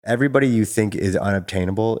Everybody you think is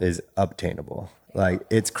unobtainable is obtainable. Like,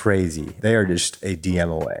 it's crazy. They are just a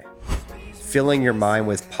DM away. Filling your mind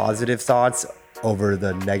with positive thoughts over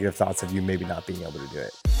the negative thoughts of you maybe not being able to do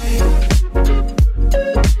it.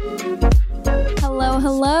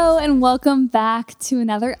 Hello, and welcome back to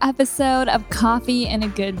another episode of Coffee and a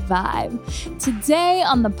Good Vibe. Today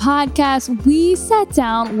on the podcast, we sat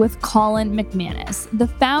down with Colin McManus, the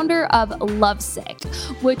founder of Lovesick,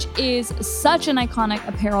 which is such an iconic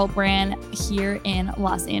apparel brand here in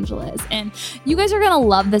Los Angeles. And you guys are going to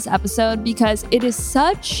love this episode because it is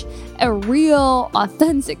such a real,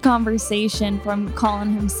 authentic conversation from Colin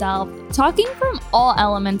himself, talking from all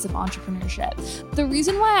elements of entrepreneurship. The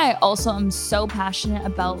reason why I also am so passionate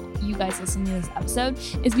about you guys listening to this episode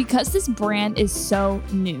is because this brand is so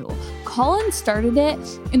new. Colin started it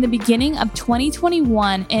in the beginning of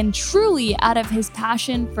 2021 and truly out of his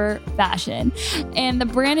passion for fashion. And the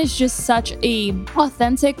brand is just such a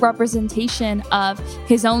authentic representation of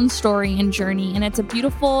his own story and journey. And it's a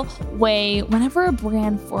beautiful way whenever a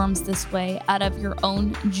brand forms this way out of your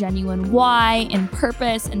own genuine why and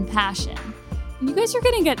purpose and passion. You guys are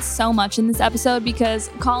going to get so much in this episode because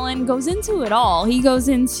Colin goes into it all. He goes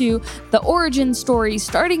into the origin story,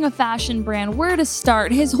 starting a fashion brand, where to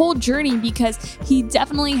start, his whole journey, because he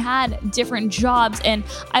definitely had different jobs. And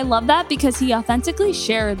I love that because he authentically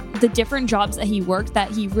shared the different jobs that he worked that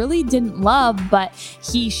he really didn't love, but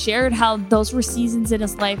he shared how those were seasons in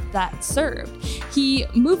his life that served. He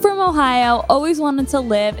moved from Ohio, always wanted to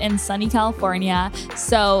live in sunny California.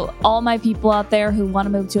 So all my people out there who want to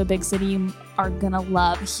move to a big city are gonna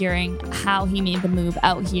love hearing how he made the move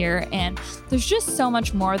out here. And there's just so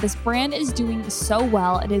much more. This brand is doing so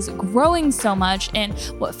well. It is growing so much. And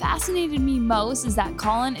what fascinated me most is that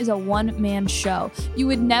Colin is a one-man show. You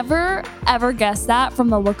would never ever guess that from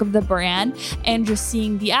the look of the brand and just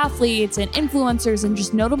seeing the athletes and influencers and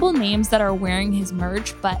just notable names that are wearing his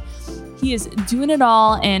merch. But he is doing it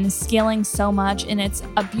all and scaling so much, and it's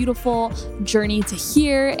a beautiful journey to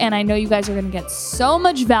hear. And I know you guys are going to get so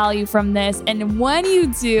much value from this. And when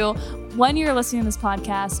you do, when you're listening to this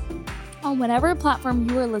podcast, on whatever platform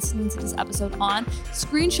you are listening to this episode on,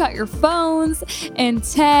 screenshot your phones and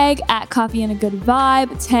tag at Coffee and a Good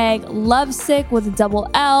Vibe, tag Lovesick with a double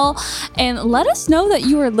L, and let us know that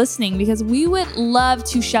you are listening because we would love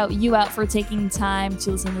to shout you out for taking time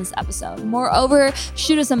to listen to this episode. Moreover,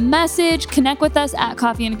 shoot us a message, connect with us at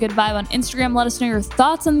Coffee and a Good Vibe on Instagram. Let us know your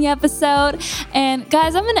thoughts on the episode. And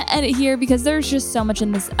guys, I'm going to end it here because there's just so much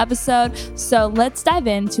in this episode. So let's dive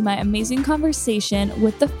into my amazing conversation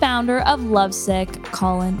with the founder of Lovesick,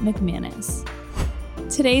 Colin McManus.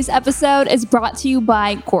 Today's episode is brought to you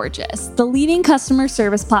by Gorgias, the leading customer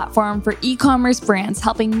service platform for e-commerce brands,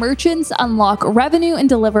 helping merchants unlock revenue and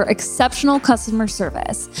deliver exceptional customer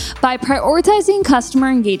service. By prioritizing customer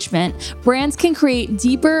engagement, brands can create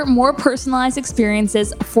deeper, more personalized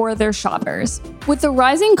experiences for their shoppers. With the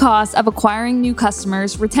rising cost of acquiring new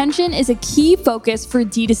customers, retention is a key focus for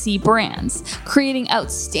D2C brands. Creating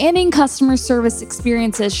outstanding customer service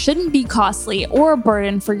experiences shouldn't be costly or a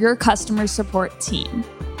burden for your customer support team.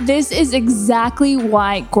 This is exactly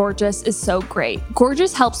why Gorgias is so great.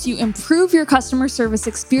 Gorgias helps you improve your customer service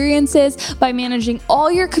experiences by managing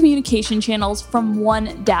all your communication channels from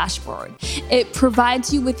one dashboard. It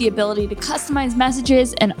provides you with the ability to customize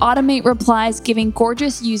messages and automate replies, giving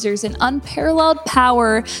Gorgias users an unparalleled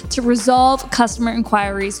power to resolve customer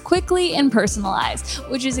inquiries quickly and personalized,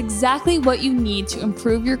 which is exactly what you need to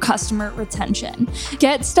improve your customer retention.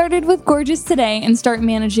 Get started with Gorgias today and start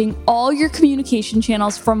managing all your communication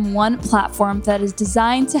channels from one platform that is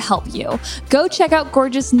designed to help you. Go check out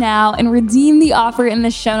Gorgias now and redeem the offer in the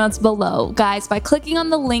show notes below. Guys, by clicking on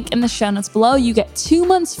the link in the show notes below, you get 2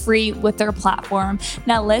 months free with their platform.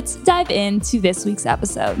 Now let's dive into this week's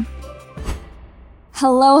episode.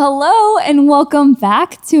 Hello, and welcome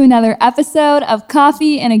back to another episode of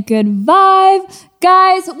Coffee and a Good Vibe.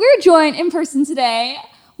 Guys, we're joined in person today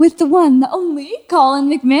with the one, the only, Colin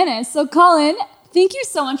McManus. So Colin, thank you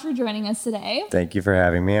so much for joining us today. Thank you for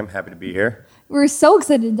having me. I'm happy to be here. We're so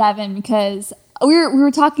excited to dive in because we were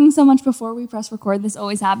talking so much before we press record. This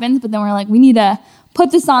always happens, but then we're like, we need to put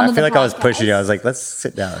this on. I feel like I was pushing you. I was like, let's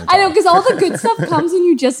sit down. I know, because all the good stuff comes when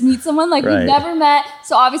you just meet someone. Like, right. We've never met.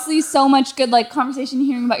 So obviously so much good conversation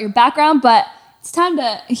hearing about your background, but it's time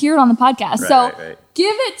to hear it on the podcast. Right.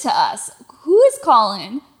 Give it to us. Who is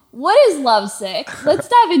Colin? What is Lovesick? Let's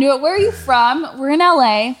dive into it. Where are you from? We're in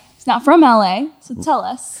LA. He's not from LA, so tell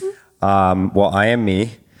us. Well, I am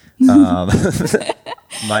me.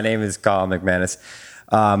 My name is Colin McManus.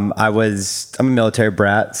 I'm a military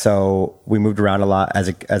brat, so we moved around a lot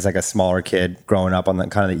as like a smaller kid growing up on the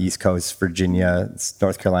kind of the East Coast, Virginia,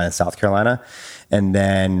 North Carolina, South Carolina. And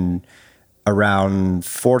then around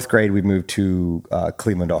 4th grade, we moved to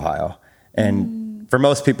Cleveland, Ohio. And for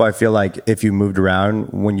most people, I feel like if you moved around,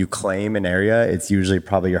 when you claim an area, it's usually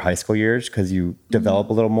probably your high school years because you develop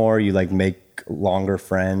a little more, you like make longer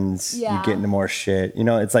friends, you get into more shit. You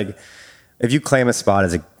know, it's like if you claim a spot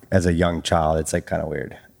as a young child, it's like kind of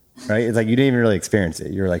weird, right? It's like you didn't even really experience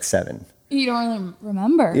it. You were like 7. You don't really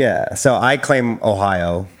remember. Yeah. So I claim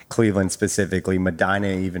Ohio, Cleveland specifically, Medina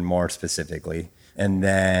even more specifically. And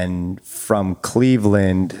then from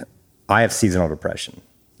Cleveland, I have seasonal depression.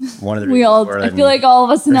 One of the I feel like all of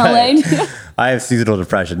us in LA do. I have seasonal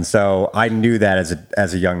depression. So I knew that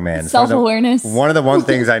as a young man. Self-awareness. One of the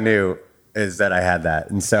things I knew is that I had that.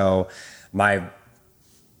 And so my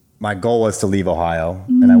goal was to leave Ohio,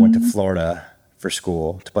 and I went to Florida for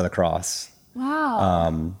school to play lacrosse.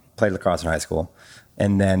 Wow. Played lacrosse in high school.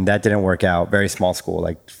 And then that didn't work out. Very small school,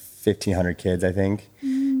 like 1,500 kids, I think.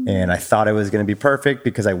 And I thought it was going to be perfect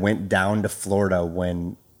because I went down to Florida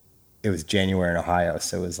when it was January in Ohio.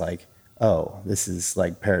 So it was like, oh, this is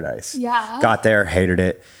like paradise. Yeah. Got there, hated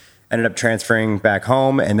it. Ended up transferring back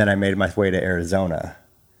home, and then I made my way to Arizona.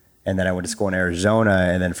 And then I went to school in Arizona,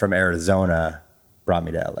 and then from Arizona brought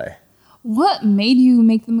me to LA. What made you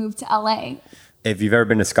make the move to LA? If you've ever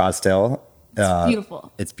been to Scottsdale, It's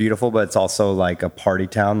beautiful. It's beautiful, but it's also like a party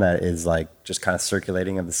town that is like just kind of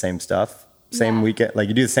circulating of the same stuff. Same weekend. Like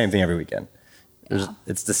you do the same thing every weekend.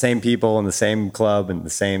 It's the same people in the same club and the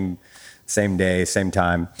same day, same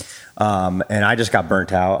time. And I just got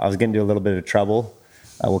burnt out. I was getting into a little bit of trouble.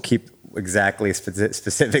 I will keep exactly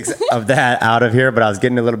specifics of that out of here, but I was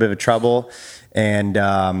getting a little bit of trouble. And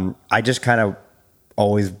I just kind of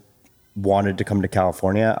always wanted to come to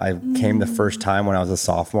California. I came the first time when I was a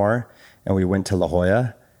sophomore, and we went to La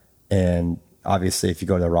Jolla. And obviously, if you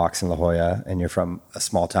go to the Rocks in La Jolla and you're from a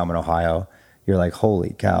small town in Ohio, you're like,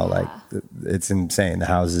 holy cow, like it's insane. The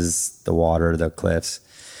houses, the water, the cliffs.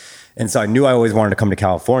 And so I knew I always wanted to come to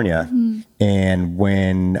California. And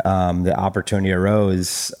when the opportunity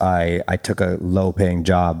arose, I took a low paying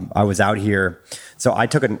job. I was out here. So I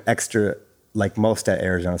took an extra, like most at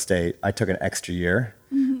Arizona State, I took an extra year.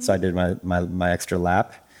 So I did my extra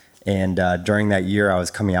lap. And during that year, I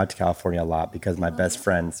was coming out to California a lot because my best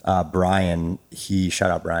friend, Brian,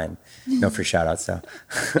 shout out Brian, no free shout outs though.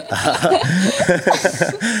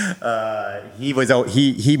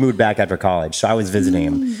 He moved back after college, so I was visiting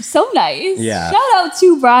him. So nice. Yeah. Shout out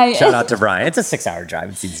to Brian. Shout out to Brian. It's a 6-hour drive.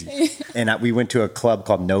 It's easy. And we went to a club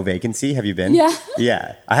called No Vacancy. Have you been? Yeah.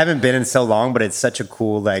 Yeah. I haven't been in so long, but it's such a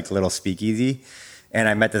cool like little speakeasy. And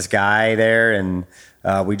I met this guy there, and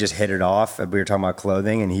we just hit it off. We were talking about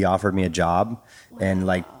clothing, and he offered me a job. Wow. And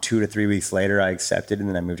like 2 to 3 weeks later, I accepted, and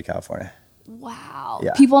then I moved to California. Wow.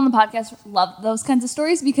 Yeah. People on the podcast love those kinds of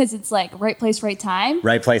stories because it's like right place, right time.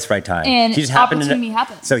 Right place, right time. And opportunity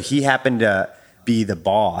happens. So he happened to be the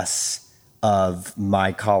boss of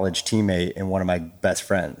my college teammate and one of my best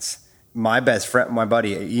friends. My best friend, my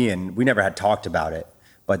buddy Ian, we never had talked about it.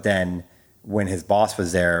 But then when his boss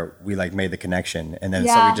was there, we like made the connection, and then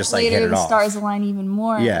so we just like hit it off. Stars align even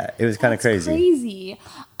more. Yeah, it was kind of crazy.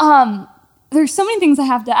 There's so many things I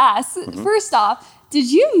have to ask. First off,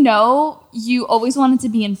 did you know you always wanted to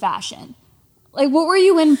be in fashion? Like, what were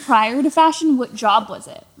you in prior to fashion? What job was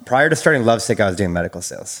it? Prior to starting Lovesick, I was doing medical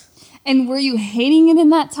sales. And were you hating it in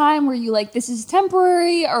that time? Were you like, this is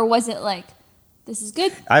temporary, or was it like, this is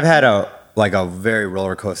good? I've had a very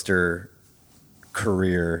roller coaster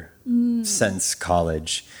career since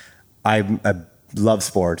college. I love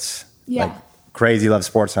sports, like crazy love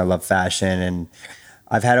sports, and I love fashion, and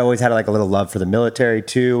I've always had like a little love for the military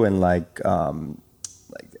too, and like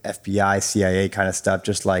FBI, CIA kind of stuff,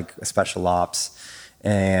 just like special ops.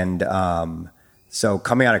 And so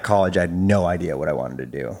coming out of college, I had no idea what I wanted to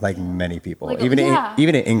do, like many people. Like,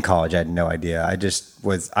 even in college, I had no idea. I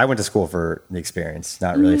went to school for the experience,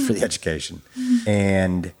 not really for the education.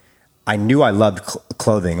 And I knew I loved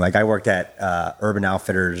clothing. Like I worked at Urban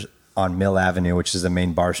Outfitters on Mill Avenue, which is the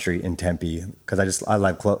main bar street in Tempe, because I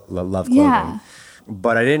love clothing. Yeah.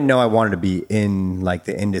 But I didn't know I wanted to be in like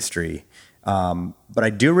the industry. But I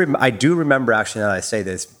do remember, actually, now that I say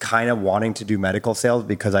this, kind of wanting to do medical sales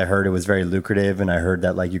because I heard it was very lucrative, and I heard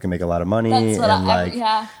that like you can make a lot of money. That's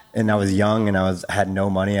what and I was young, and I had no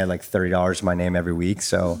money. I had like $30 to my name every week,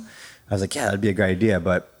 so I was like, yeah, that'd be a great idea.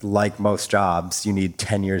 But like most jobs, you need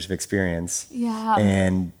 10 years of experience. Yeah.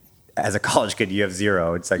 And as a college kid, you have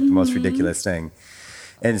 0. It's like the most ridiculous thing.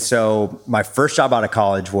 And so my first job out of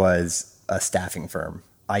college was a staffing firm,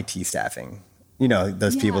 IT staffing. you know,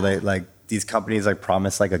 those people that like these companies like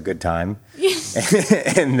promise like a good time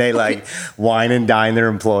and they like wine and dine their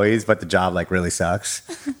employees, but the job like really sucks.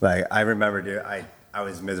 Like I remember, dude, I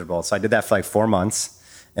was miserable. So I did that for like 4 months.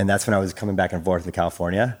 And that's when I was coming back and forth to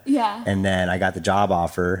California. Yeah. And then I got the job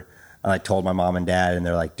offer. I like told my mom and dad, and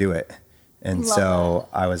they're like, do it. And so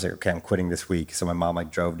I was like, okay, I'm quitting this week. So my mom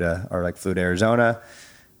like flew to Arizona.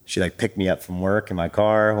 She like picked me up from work in my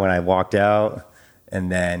car when I walked out. And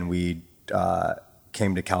then we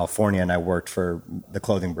came to California and I worked for the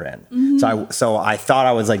clothing brand. Mm-hmm. So I thought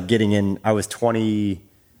I was like getting in, I was probably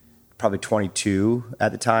 22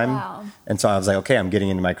 at the time. Wow. And so I was like, okay, I'm getting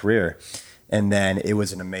into my career. And then it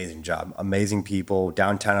was an amazing job, amazing people,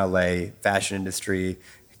 downtown LA, fashion industry,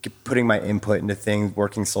 putting my input into things,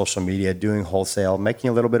 working social media, doing wholesale, making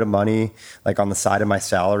a little bit of money like on the side of my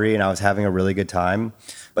salary. And I was having a really good time.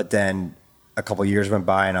 But then a couple of years went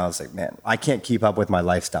by and I was like, man, I can't keep up with my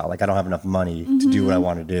lifestyle. Like I don't have enough money to do what I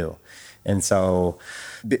want to do. And so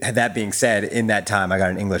that being said, in that time, I got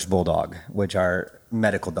an English bulldog, which are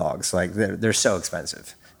medical dogs. Like they're so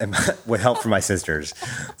expensive. And with help from my sisters.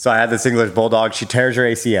 So I had this English bulldog. She tears her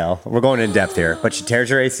ACL. We're going in depth here, but she tears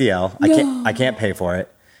her ACL. No. I can't pay for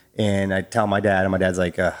it. And I tell my dad, and my dad's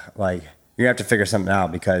like you're gonna have to figure something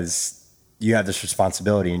out because you have this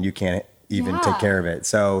responsibility and you can't even take care of it.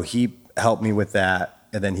 So he helped me with that.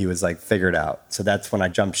 And then he was like, figure it out. So that's when I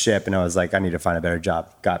jumped ship and I was like, I need to find a better job.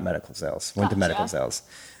 Got medical sales, went to medical sales.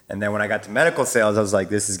 And then when I got to medical sales, I was like,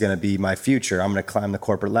 this is going to be my future. I'm going to climb the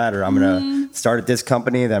corporate ladder. I'm going to start at this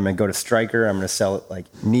company. Then I'm going to go to Stryker. I'm going to sell like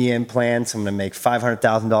knee implants. I'm going to make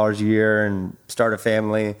 $500,000 a year and start a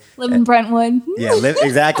family. Live in Brentwood. Yeah,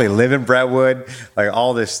 live in Brentwood, like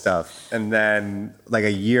all this stuff. And then like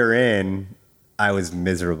a year in, I was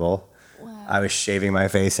miserable. Wow. I was shaving my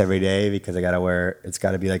face every day because it's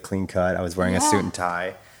got to be like clean cut. I was wearing a suit and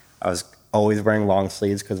tie. I was always wearing long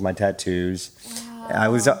sleeves because of my tattoos. Wow. I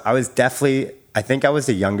was definitely, I think I was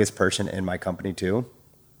the youngest person in my company too.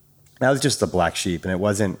 I was just the black sheep and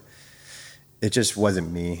it just wasn't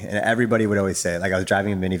me. And everybody would always say, like I was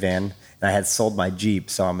driving a minivan and I had sold my Jeep.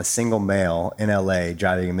 So I'm a single male in LA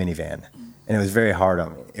driving a minivan. And it was very hard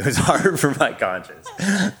on me. It was hard for my conscience.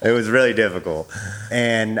 It was really difficult.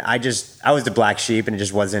 And I was the black sheep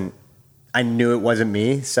and I knew it wasn't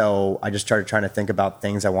me. So I just started trying to think about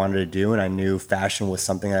things I wanted to do. And I knew fashion was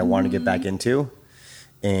something I wanted to get back into.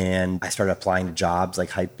 And I started applying to jobs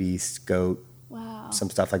like Hypebeast, Goat, some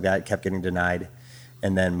stuff like that, kept getting denied.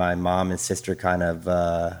 And then my mom and sister kind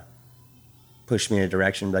of pushed me in a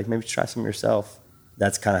direction, like maybe try some yourself.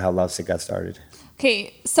 That's kind of how Lovesick got started.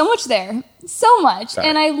 Okay, so much there. So much. Sorry.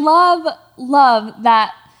 And I love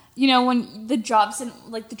that, you know, when the jobs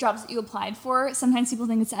that you applied for, sometimes people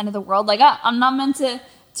think it's the end of the world. Like, I'm not meant to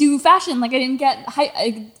do fashion. Like I didn't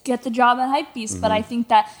get the job at Hypebeast, but I think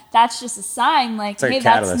that's just a sign. Like, hey,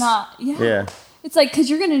 that's not. Yeah. It's like because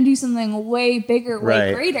you're gonna do something way bigger,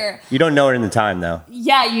 way greater. You don't know it in the time, though.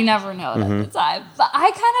 Yeah, you never know it at the time. But I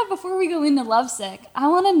kind of, before we go into Lovesick, I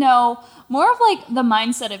want to know more of like the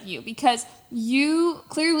mindset of you because you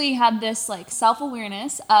clearly had this like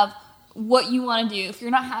self-awareness of what you want to do. If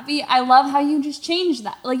you're not happy, I love how you just change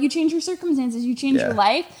that. Like you change your circumstances, you change your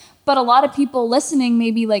life. But a lot of people listening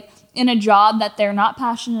may be like in a job that they're not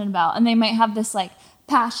passionate about and they might have this like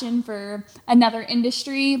passion for another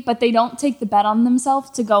industry, but they don't take the bet on themselves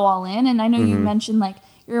to go all in. And I know you mentioned like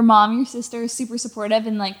your mom, your sister is super supportive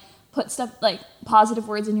and like put stuff like positive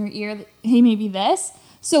words in your ear that, hey, maybe this.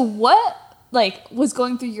 So what like was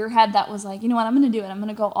going through your head that was like, you know what, I'm going to do it. I'm going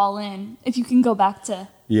to go all in. If you can go back to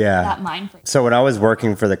that mind frame. So when I was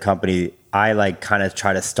working for the company, I like kind of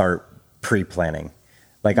try to start pre-planning.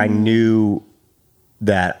 Like I knew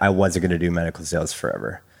that I wasn't going to do medical sales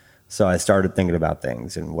forever. So I started thinking about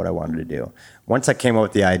things and what I wanted to do. Once I came up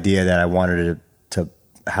with the idea that I wanted to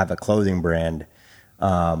have a clothing brand,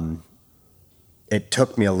 it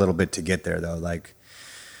took me a little bit to get there though. Like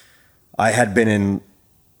I had been in,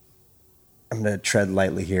 I'm going to tread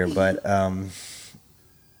lightly here, but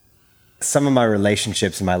some of my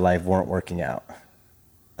relationships in my life weren't working out.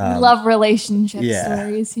 Love relationship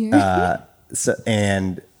stories here.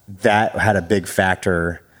 And that had a big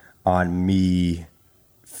factor on me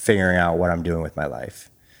figuring out what I'm doing with my life,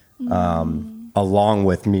 along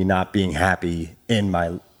with me not being happy in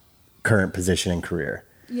my current position and career.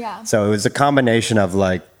 Yeah. So it was a combination of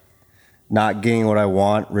like not getting what I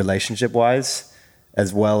want relationship wise,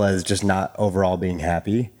 as well as just not overall being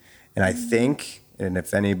happy. And I think, and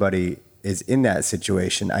if anybody is in that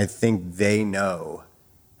situation, I think they know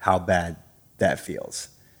how bad that feels.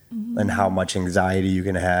 And how much anxiety you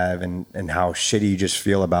can have and how shitty you just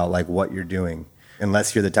feel about like what you're doing.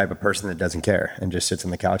 unless you're the type of person that doesn't care and just sits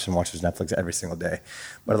on the couch and watches Netflix every single day.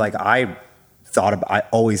 But like I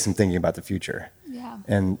always am thinking about the future. Yeah.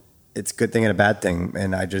 And it's a good thing and a bad thing.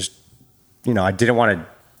 And I just, I didn't want to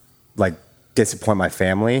like disappoint my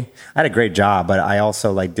family. I had a great job, but I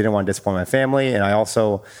also like didn't want to disappoint my family. And I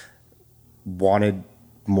also wanted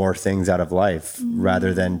more things out of life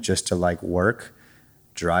rather than just to like work,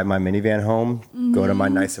 drive my minivan home, go to my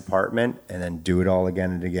nice apartment, and then do it all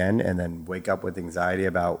again and again, and then wake up with anxiety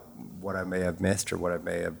about what I may have missed or what I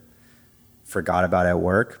may have forgot about at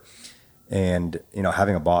work. And,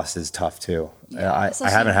 having a boss is tough too. Yeah, I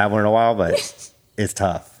haven't had one in a while, but it's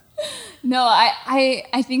tough. No,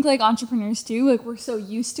 I think like entrepreneurs too, like we're so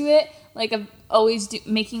used to it, like of always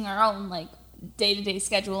making our own like day-to-day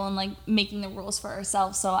schedule and like making the rules for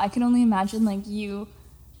ourselves. So I can only imagine like you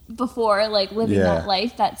before like living that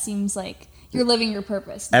life, that seems like you're living your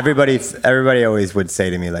purpose now. Everybody always would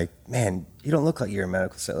say to me like, man, you don't look like you're a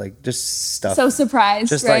medical student. Like just stuff. So surprised,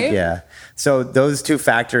 just right? Like, so those two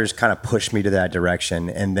factors kind of pushed me to that direction.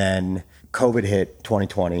 And then COVID hit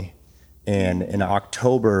 2020, and in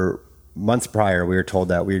October, months prior, we were told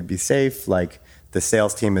that we would be safe. Like the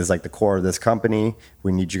sales team is like the core of this company.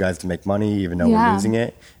 We need you guys to make money, even though we're losing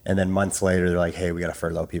it. And then months later, they're like, hey, we got to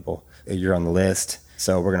furlough people. You're on the list,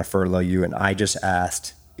 so we're going to furlough you. And I just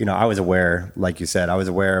asked, I was aware, like you said, I was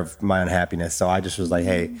aware of my unhappiness. So I just was like,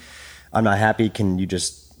 hey, I'm not happy. Can you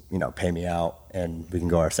just, pay me out and we can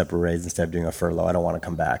go our separate ways instead of doing a furlough? I don't want to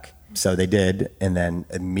come back. So they did. And then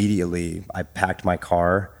immediately I packed my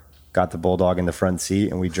car, got the Bulldog in the front seat,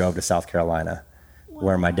 and we drove to South Carolina,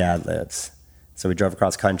 where my dad lives. So we drove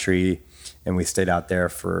across country and we stayed out there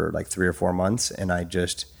for like 3 or 4 months. And I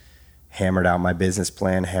just hammered out my business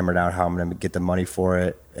plan, hammered out how I'm going to get the money for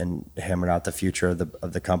it, and hammered out the future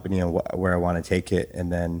of the company and where I want to take it.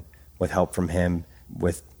 And then with help from him,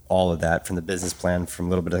 with all of that, from the business plan, from a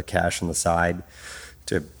little bit of cash on the side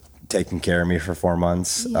to taking care of me for 4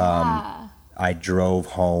 months. Yeah. I drove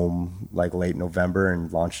home like late November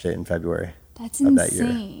and launched it in February. That's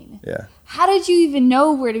insane. That year. Yeah. How did you even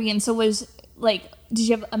know where to begin? So did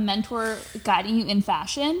you have a mentor guiding you in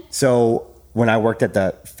fashion? So when I worked at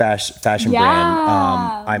the fashion brand,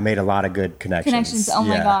 I made a lot of good connections. Oh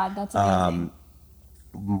my God, that's amazing.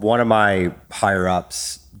 One of my higher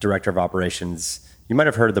ups, director of operations, you might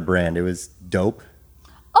have heard of the brand. It was Dope.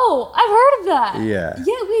 Oh, I've heard of that. Yeah.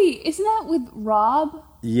 Yeah, wait, isn't that with Rob?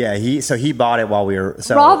 Yeah, he bought it while we were...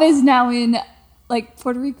 So, Rob is now in like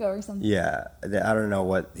Puerto Rico or something. Yeah, I don't know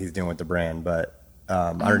what he's doing with the brand, but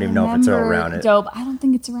I don't even know if it's around it. Dope. I don't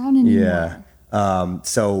think it's around anymore. Yeah.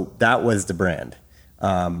 So that was the brand.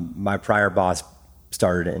 My prior boss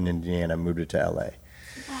started in Indiana, moved it to LA.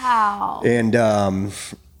 Wow. And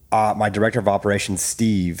my director of operations,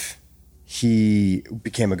 Steve, he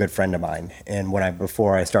became a good friend of mine. And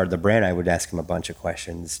before I started the brand, I would ask him a bunch of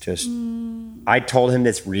questions. I told him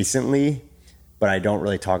this recently, but I don't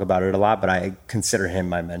really talk about it a lot, but I consider him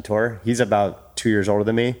my mentor. He's about 2 years older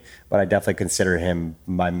than me, but I definitely consider him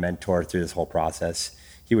my mentor through this whole process.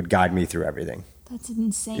 He would guide me through everything. That's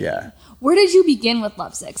insane. Yeah. Where did you begin with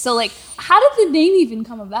Lovesick? So how did the name even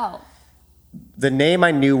come about? The name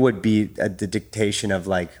I knew would be the dictation of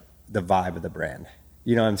like the vibe of the brand.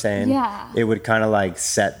 You know what I'm saying? Yeah. It would kind of like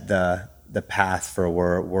set the path for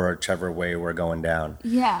whichever way we're going down.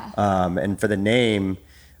 Yeah. And for the name,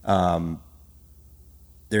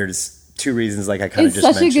 there's 2 reasons like I kind of just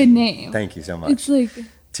mentioned. It's such a good name. Thank you so much. It's like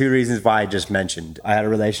 2 reasons why I just mentioned. I had a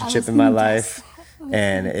relationship in my life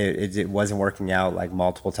and it wasn't working out like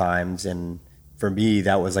multiple times. And for me,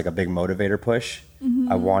 that was like a big motivator push.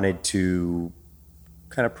 I wanted to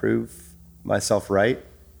kind of prove myself right.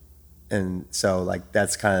 And so like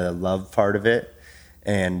that's kind of the love part of it.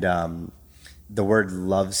 And the word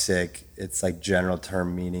lovesick, it's like general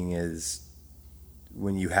term meaning is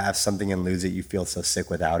when you have something and lose it, you feel so sick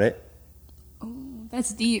without it. Oh,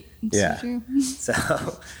 that's deep. It's yeah. so true.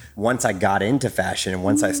 So once I got into fashion and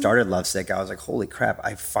once I started Lovesick, I was like, holy crap,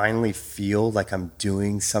 I finally feel like I'm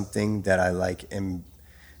doing something that I like am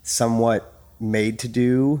somewhat made to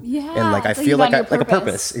do. Yeah. And like I feel like a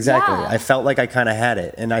purpose. Exactly. Yeah. I felt like I kind of had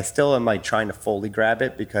it. And I still am like trying to fully grab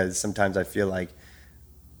it because sometimes I feel like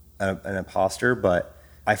an imposter, but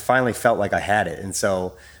I finally felt like I had it. And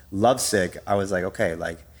so Lovesick, I was like, okay,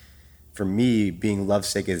 like for me, being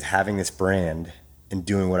lovesick is having this brand and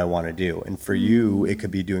doing what I want to do. And for you, it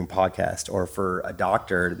could be doing podcast, or for a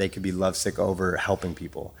doctor, they could be lovesick over helping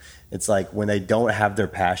people. It's like when they don't have their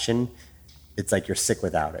passion, it's like you're sick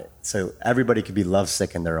without it. So everybody could be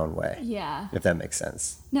lovesick in their own way. Yeah. If that makes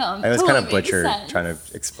sense. No, I was totally kind of makes butchered sense. trying to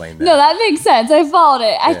explain that. No, that makes sense. I followed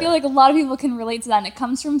it. I Yeah. feel like a lot of people can relate to that. And it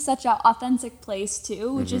comes from such an authentic place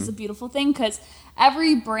too, which Mm-hmm. is a beautiful thing because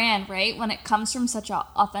every brand, right, when it comes from such an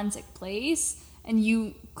authentic place and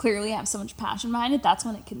you clearly have so much passion behind it, that's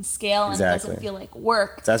when it can scale and it Exactly. doesn't feel like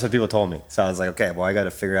work. So that's what people told me. So I was like, okay, well, I got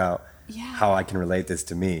to figure out Yeah. how I can relate this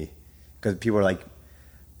to me. Because people are like,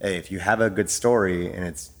 hey, if you have a good story and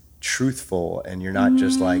it's truthful and you're not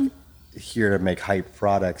just like here to make hype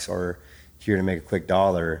products or here to make a quick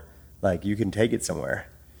dollar, like you can take it somewhere.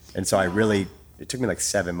 And so it took me like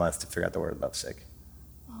 7 months to figure out the word lovesick.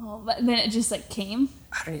 Oh, but then it just like came.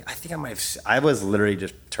 I think I was literally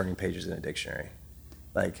just turning pages in a dictionary.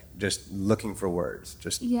 Like just looking for words,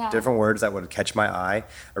 just Yeah. different words that would catch my eye.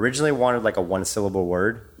 Originally wanted like a 1-syllable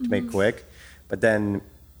word to make it quick, but then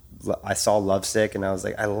I saw lovesick and I was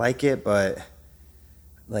like, I like it, but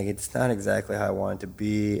like it's not exactly how I want it to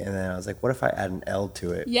be. And then I was like, what if I add an L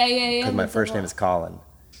to it? Yeah. Because my the first name double. is Colin,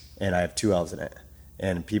 and I have 2 L's in it.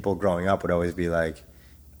 And people growing up would always be like,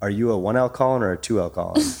 are you a 1L Colin or a 2L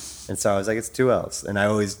Colin? And so I was like, it's 2 L's. And I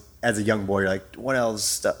always, as a young boy, you're like, 1 L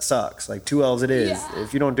sucks. Like 2 L's it is. Yeah.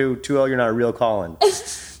 If you don't do 2L, you're not a real Colin.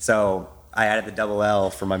 So I added the double L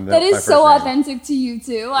for my That my is first so name. authentic to you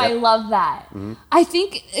too. I love that. I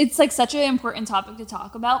think it's like such an important topic to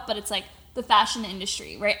talk about, but it's like the fashion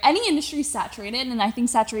industry, right? Any industry is saturated, and I think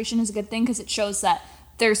saturation is a good thing because it shows that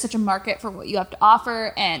there's such a market for what you have to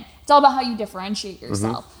offer, and it's all about how you differentiate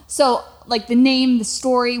yourself. So like the name, the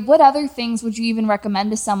story, what other things would you even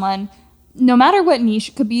recommend to someone, no matter what niche?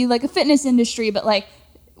 It could be like a fitness industry, but like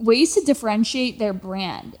ways to differentiate their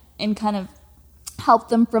brand and kind of help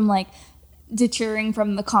them from like deterring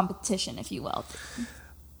from the competition, if you will.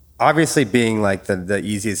 Obviously, being like the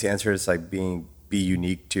easiest answer is like be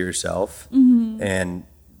unique to yourself. And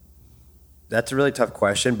that's a really tough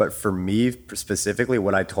question. But for me specifically,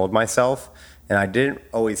 what I told myself, and I didn't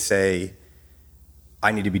always say,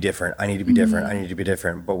 I need to be different. I need to be different. I need to be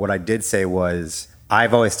different. But what I did say was,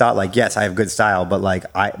 I've always thought like, yes, I have good style, but like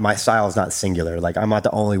my style is not singular. Like I'm not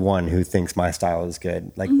the only one who thinks my style is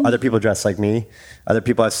good. Like other people dress like me. Other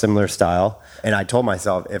people have similar style. And I told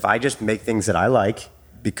myself, if I just make things that I like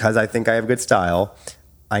because I think I have good style,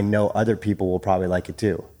 I know other people will probably like it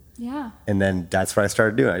too. Yeah. And then that's what I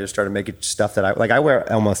started doing. I just started making stuff that I wear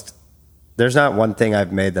almost, there's not one thing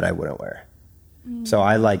I've made that I wouldn't wear. So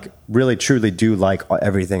I like really truly do like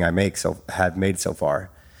everything I have made so far.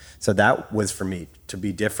 So that was for me to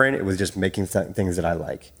be different. It was just making things that I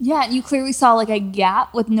like. Yeah, and you clearly saw like a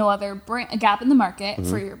gap with no other brand, a gap in the market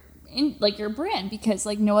for your brand, because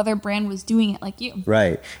like no other brand was doing it like you.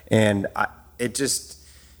 Right. And a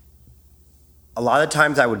lot of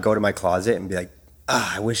times I would go to my closet and be like,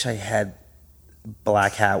 I wish I had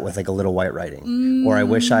black hat with like a little white writing, or I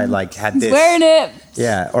wish I like had He's this. wearing it.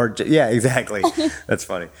 Yeah, exactly. That's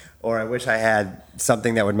funny. Or I wish I had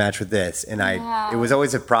something that would match with this. And it was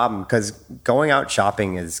always a problem because going out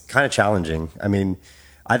shopping is kind of challenging. I mean,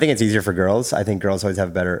 I think it's easier for girls. I think girls always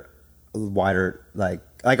have better, wider, like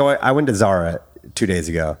I went to Zara 2 days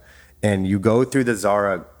ago, and you go through the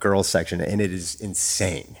Zara girls section and it is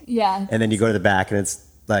insane. Yeah. And then you go to the back and it's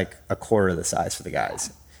like a quarter of the size for the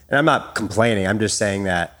guys. And I'm not complaining. I'm just saying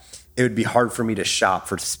that it would be hard for me to shop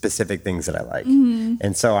for specific things that I like.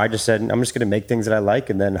 And so I just said, I'm just going to make things that I like,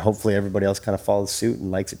 and then hopefully everybody else kind of follows suit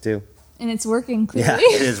and likes it too. And it's working clearly.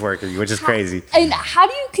 Yeah, it is working, which is crazy. And how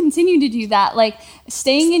do you continue to do that? Like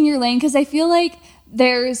staying in your lane? Because I feel like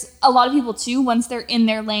there's a lot of people too, once they're in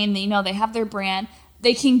their lane, they know they have their brand,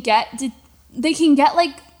 they can get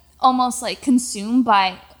like almost like consumed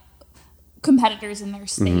by competitors in their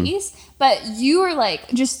space. But you are like,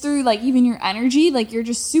 just through like even your energy, like you're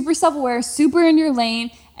just super self-aware, super in your lane,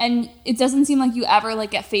 and it doesn't seem like you ever like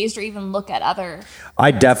get phased or even look at other. I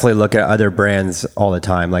definitely look at other brands all the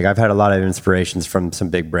time. Like I've had a lot of inspirations from some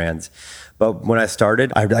big brands, but when I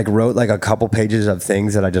started, I like wrote like a couple pages of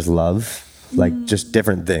things that I just love, like just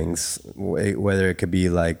different things, whether it could be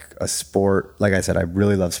like a sport. Like I said, I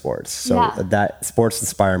really love sports, so that sports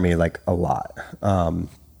inspire me like a lot.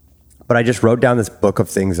 But I just wrote down this book of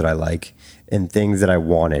things that I like and things that I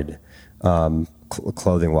wanted,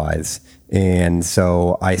 clothing wise. And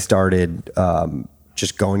so I started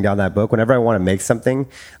just going down that book. Whenever I want to make something,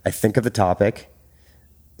 I think of the topic.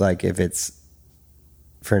 Like if it's,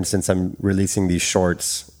 for instance, I'm releasing these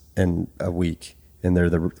shorts in a week, and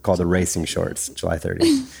they're called the racing shorts, July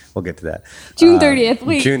 30th. We'll get to that. June 30th.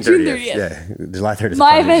 Wait, June 30th. Yeah, July 30th.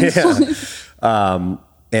 My event.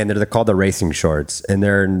 And they're called the racing shorts.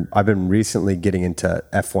 And I've been recently getting into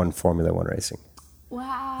F1 Formula One racing.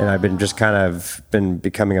 Wow. And I've been just kind of been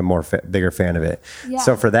becoming a more bigger fan of it. Yeah.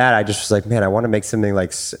 So for that, I just was like, man, I want to make something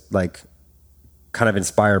like kind of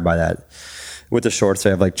inspired by that. With the shorts, I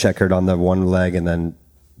have like checkered on the one leg and then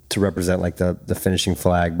to represent like the finishing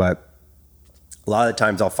flag. But a lot of the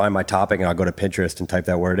times I'll find my topic and I'll go to Pinterest and type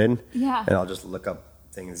that word in. Yeah. And I'll just look up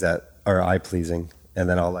things that are eye pleasing. And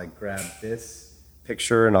then I'll like grab this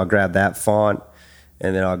picture and I'll grab that font.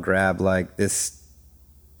 And then I'll grab like this,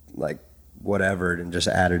 like whatever, and just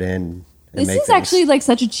add it in. This is actually like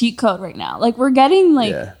such a cheat code right now. Like we're getting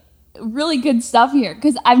like really good stuff here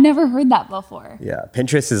because I've never heard that before. Yeah.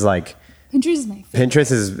 Pinterest is like, Pinterest is my favorite.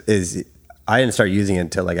 Pinterest is I didn't start using it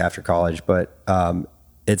until like after college, but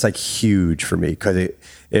it's like huge for me because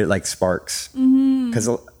it like sparks. Because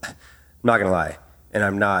I'm not gonna lie, and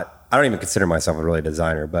I don't even consider myself a really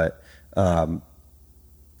designer, but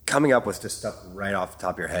coming up with just stuff right off the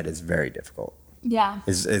top of your head is very difficult. Yeah,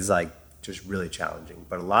 is like just really challenging.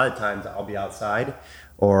 But a lot of times I'll be outside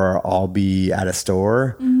or I'll be at a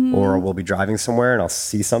store or we'll be driving somewhere and I'll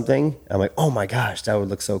see something. I'm like, oh my gosh, that would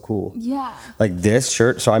look so cool. Yeah. Like this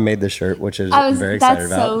shirt. So I made this shirt, which is I'm very excited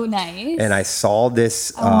about. That's so nice. And I saw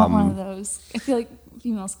this. I want one of those. I feel like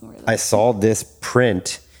females can wear those. I saw this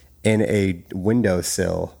print in a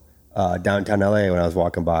windowsill downtown LA when I was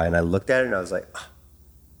walking by, and I looked at it and I was like, oh,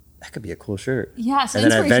 that could be a cool shirt. Yeah. So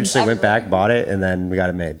and then I eventually went back, bought it, and then we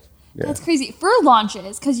got it made. Yeah. That's crazy. For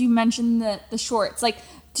launches, because you mentioned the shorts, like,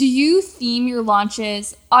 do you theme your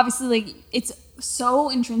launches? Obviously, like, it's so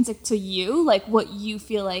intrinsic to you, like what you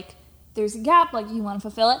feel like there's a gap, like you want to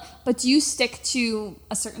fulfill it. But do you stick to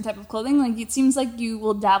a certain type of clothing? Like, it seems like you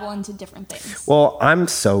will dabble into different things. Well, I'm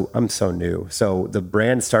so new. So the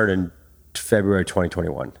brand started in February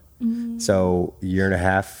 2021. So a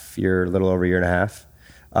little over a year and a half.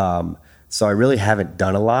 So I really haven't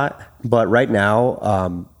done a lot. But right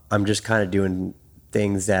now, I'm just kind of doing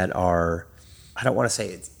things that are, I don't want to say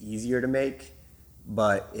it's easier to make,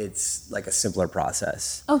 but it's like a simpler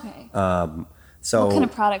process. Okay. So what kind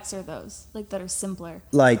of products are those, like, that are simpler?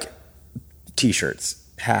 Like t-shirts,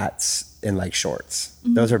 hats, and like shorts.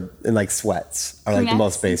 Those are, and like sweats are like the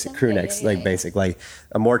most basic. Crew necks, basic. Like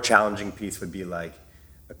a more challenging piece would be like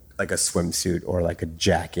a swimsuit or like a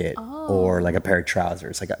jacket or like a pair of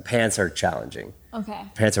trousers. Like pants are challenging. Okay.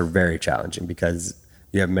 Pants are very challenging because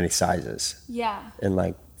you have many sizes. Yeah. And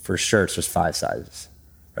like for shirts, there's 5 sizes,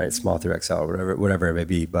 right? Small through XL, whatever it may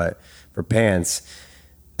be. But for pants,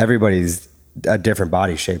 everybody's a different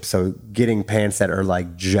body shape. So getting pants that are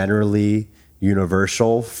like generally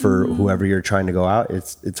universal for whoever you're trying to go out,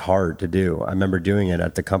 it's hard to do. I remember doing it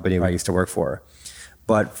at the company I used to work for.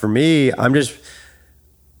 But for me, I'm just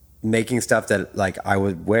making stuff that like I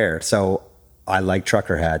would wear. So I like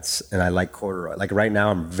trucker hats and I like corduroy. Like right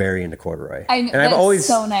now I'm very into corduroy.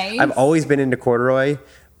 So nice. I've always been into corduroy,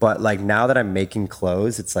 but like now that I'm making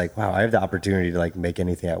clothes, it's like, wow, I have the opportunity to like make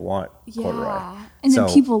anything I want. Yeah. Corduroy. And then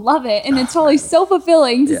people love it. And it's probably so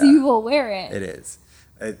fulfilling to see people wear it. It is.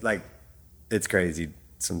 It's crazy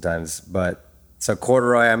sometimes. But so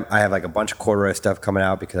corduroy, I have like a bunch of corduroy stuff coming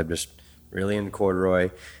out because I'm just really into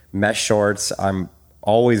corduroy. Mesh shorts, I'm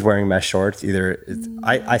always wearing mesh shorts.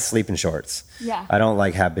 I sleep in shorts. Yeah. I don't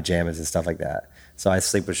like have pajamas and stuff like that. So I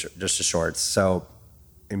sleep with just the shorts. So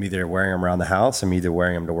I'm either wearing them around the house. I'm either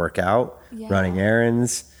wearing them to work out, running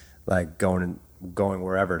errands, like going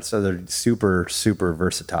wherever. So they're super, super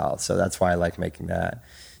versatile. So that's why I like making that.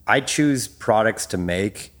 I choose products to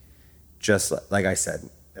make just like I said.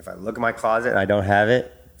 If I look at my closet and I don't have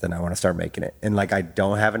it, then I want to start making it. And like I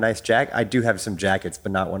don't have a nice jacket. I do have some jackets,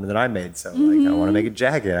 but not one that I made. So like I want to make a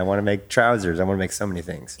jacket. I want to make trousers. I want to make so many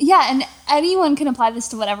things. Yeah, and anyone can apply this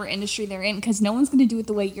to whatever industry they're in because no one's going to do it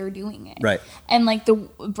the way you're doing it. Right. And like the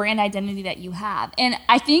brand identity that you have. And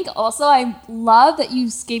I think also I love that you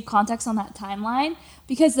gave context on that timeline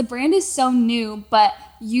because the brand is so new, but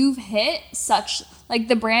you've hit such like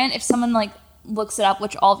the brand, if someone like looks it up,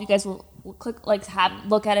 which all of you guys will click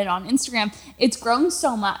look at it on Instagram, it's grown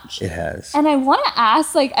so much. It has. And I want to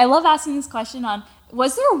ask, like, I love asking this question on,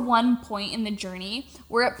 was there one point in the journey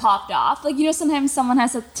where it popped off? Like, you know, sometimes someone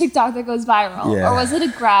has a TikTok that goes viral, or was it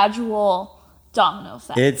a gradual domino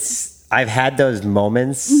effect? I've had those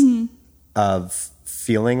moments of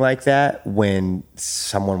feeling like that when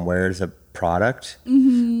someone wears a product,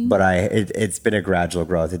 but it's been a gradual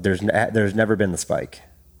growth. There's never been the spike.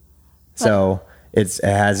 So it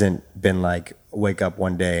hasn't been like wake up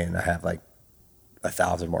one day and I have like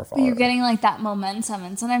 1,000 more followers. But you're getting like that momentum,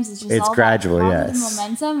 and sometimes it's just all gradual, that positive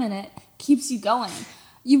momentum, and it keeps you going.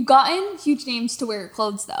 You've gotten huge names to wear your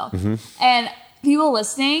clothes though, and people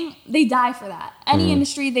listening, they die for that. Any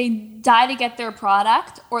industry, they die to get their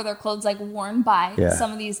product or their clothes like worn by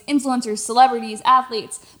some of these influencers, celebrities,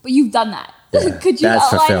 athletes. But you've done that. Yeah, Could you that's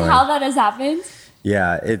outline fulfilling. how that has happened?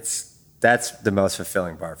 Yeah, that's the most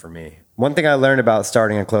fulfilling part for me. One thing I learned about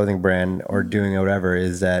starting a clothing brand or doing whatever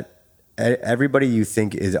is that everybody you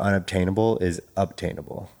think is unobtainable is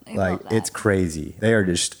obtainable. Like, it's crazy. They are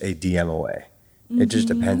just a DM away. It just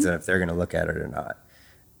depends on if they're going to look at it or not.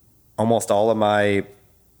 Almost all of my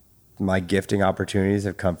gifting opportunities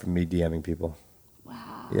have come from me DMing people.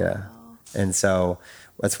 Wow. Yeah. And so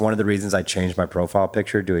that's one of the reasons I changed my profile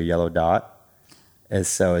picture to a yellow dot, is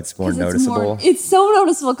so it's more noticeable. It's so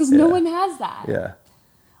noticeable because no one has that. Yeah.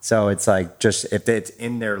 So it's like, just if it's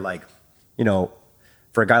in there, like, you know,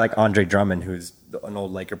 for a guy like Andre Drummond, who's an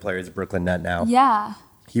old Laker player, he's a Brooklyn Net now. Yeah.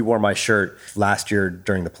 He wore my shirt last year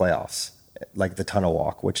during the playoffs, like the tunnel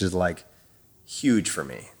walk, which is like huge for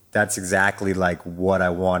me. That's exactly like what I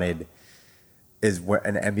wanted, is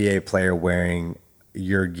an NBA player wearing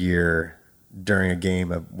your gear during a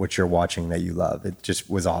game of what you're watching that you love. It just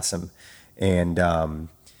was awesome. And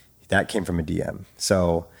that came from a DM.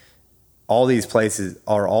 So all these places,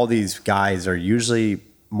 or all these guys, are usually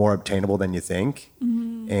more obtainable than you think.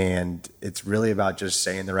 And it's really about just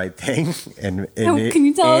saying the right thing. Can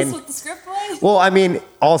you tell us what the script was? Well, I mean,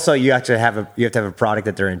 also you have to have a product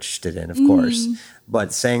that they're interested in, of course.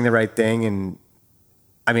 But saying the right thing, and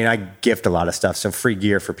I mean, I gift a lot of stuff, so free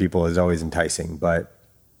gear for people is always enticing. But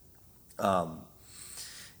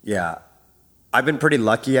yeah, I've been pretty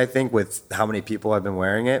lucky, I think, with how many people have been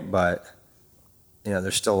wearing it. But you know,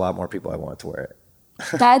 there's still a lot more people I want to wear it.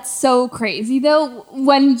 That's so crazy, though.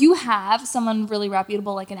 When you have someone really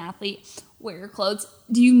reputable, like an athlete, wear your clothes,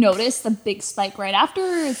 do you notice the big spike right after?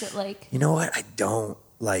 Or is it like... You know what? I don't.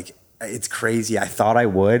 Like, it's crazy. I thought I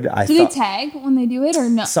would. Do they tag when they do it or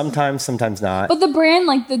no? Sometimes not. But the brand,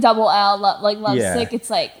 like the double L, like Lovesick, it's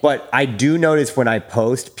like... But I do notice when I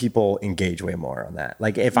post, people engage way more on that.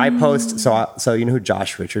 Like if I post, so you know who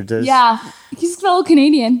Josh Richards is? Yeah. He's a fellow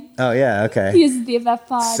Canadian. Oh yeah, okay. He is the BFF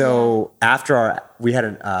pod. So after we had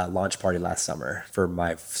a launch party last summer for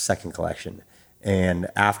my second collection. And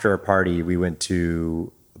after a party, we went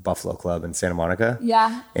to Buffalo Club in Santa Monica.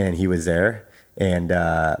 Yeah. And he was there. And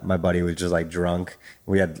my buddy was just like drunk.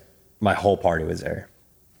 My whole party was there.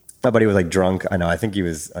 My buddy was like drunk. I know. I think he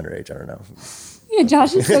was underage. I don't know. Yeah,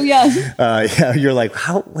 Josh is so young. Yeah, you're like,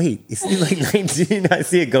 how? Wait, is he like 19? I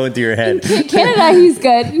see it going through your head. In Canada, he's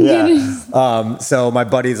good. Yeah. So my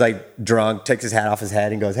buddy's like drunk, takes his hat off his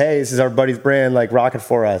head and goes, "Hey, this is our buddy's brand, like rock it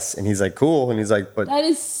for us." And he's like, "Cool." And he's like, "But that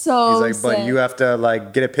is so." He's like, "But you have to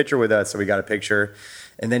like get a picture with us." So we got a picture,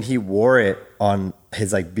 and then he wore it on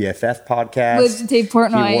his like BFF podcast with Dave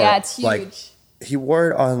Portnoy. Yeah, it's huge. Like, he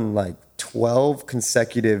wore it on like 12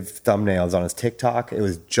 consecutive thumbnails on his TikTok. It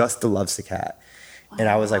was just the Lovesick hat. And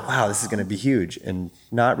I was like, wow, this is going to be huge. And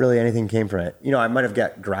not really anything came from it. You know, I might have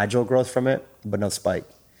got gradual growth from it, but no spike.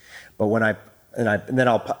 But when I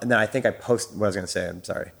think I posted, what I was going to say, I'm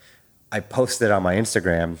sorry. I posted it on my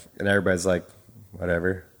Instagram and everybody's like,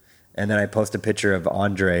 whatever. And then I post a picture of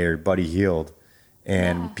Andre or Buddy Hield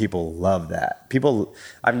and people love that.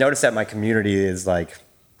 I've noticed that my community is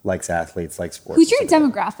likes athletes, likes sports. Who's your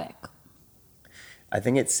demographic? I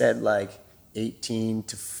think it said like 18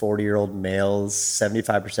 to 40-year-old males,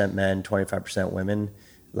 75% men, 25% women,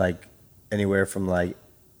 like anywhere from like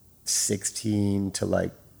 16 to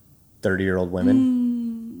like 30-year-old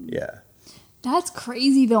women. Yeah. That's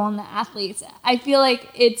crazy though on the athletes. I feel like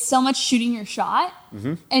it's so much shooting your shot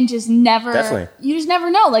and just never, Definitely. You just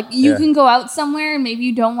never know. Like you can go out somewhere and maybe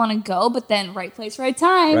you don't want to go, but then right place, right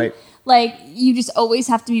time. Right. Like you just always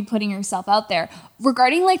have to be putting yourself out there.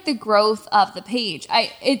 Regarding like the growth of the page,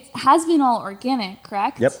 it has been all organic,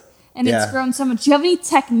 correct? Yep. And it's grown so much. Do you have any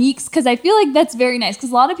techniques? Because I feel like that's very nice.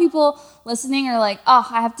 Because a lot of people listening are like, oh,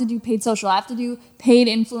 I have to do paid social. I have to do paid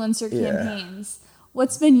influencer campaigns.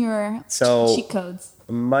 What's been your cheat codes?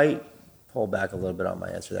 I might pull back a little bit on my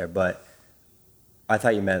answer there, but I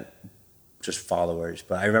thought you meant just followers.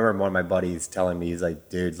 But I remember one of my buddies telling me, he's like,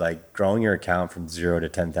 dude, like growing your account from 0 to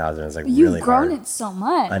 10,000 is like really hard. You've grown it so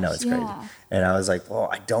much. I know, it's crazy. And I was like, well,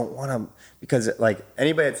 I don't want to, because like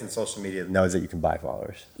anybody that's in social media knows that you can buy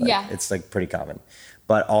followers. Like, it's like pretty common.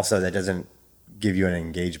 But also that doesn't give you an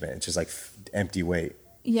engagement. It's just like empty weight.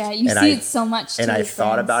 Yeah, you see it so much. And I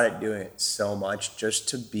thought about it doing it so much just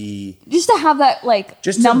to have that like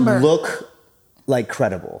number. To look like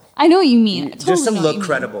credible. I know what you mean. Just to look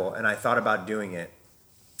credible. And I thought about doing it.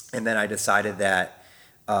 And then I decided that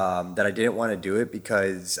I didn't want to do it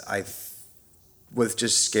because I was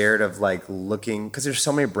just scared of like looking, because there's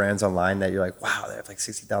so many brands online that you're like, wow, they have like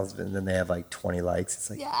 60,000 and then they have like 20 likes. It's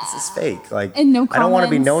like, this is fake. Like, and no comments. I don't want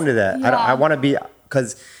to be known to that. Yeah. I want to be,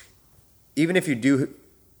 because even if you do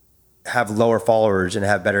have lower followers and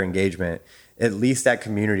have better engagement, at least that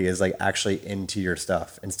community is like actually into your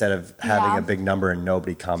stuff instead of having a big number and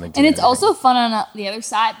nobody commenting. And it's also fun on the other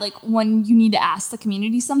side. Like when you need to ask the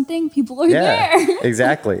community something, people are there.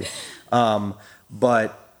 Exactly.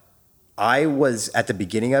 But I was at the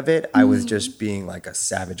beginning of it, I was just being like a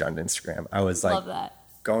savage on Instagram. I was like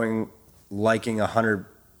liking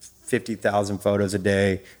 150,000 photos a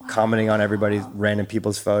day, commenting on everybody's random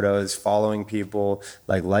people's photos, following people,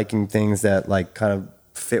 like liking things that like kind of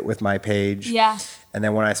fit with my page. Yeah. And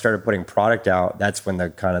then when I started putting product out, that's when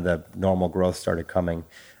the kind of the normal growth started coming.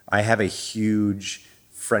 I have a huge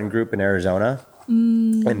friend group in Arizona,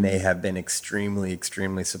 and they have been extremely,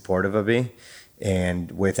 extremely supportive of me.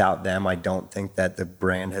 And without them, I don't think that the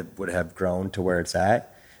brand would have grown to where it's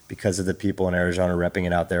at because of the people in Arizona repping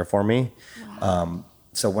it out there for me. Wow.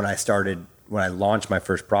 So when I launched my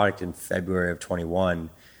first product in February of 21,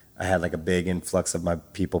 I had like a big influx of my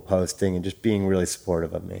people posting and just being really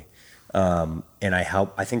supportive of me. And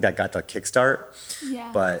I think that got the kickstart. Yeah.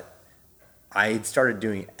 But I started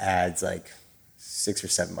doing ads like 6 or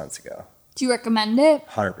 7 months ago. Do you recommend it?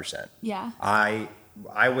 100%. Yeah. I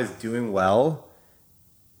was doing well.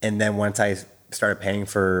 And then once I started paying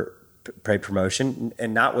for paid promotion,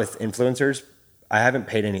 and not with influencers, I haven't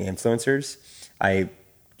paid any influencers. I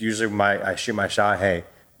shoot my shot. Hey,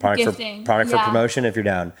 product for promotion if you're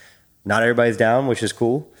down. Not everybody's down, which is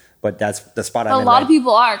cool, but that's the spot I'm in. A lot of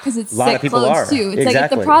people are, because it's sick clothes too. It's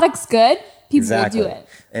like if the product's good, people will do it.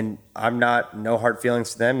 And I'm no hard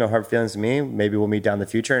feelings to them, no hard feelings to me. Maybe we'll meet down in the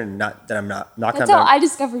future, and not that I'm not knocking. That's how I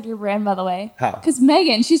discovered your brand, by the way. How? Because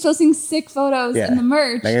Megan, she's posting sick photos in the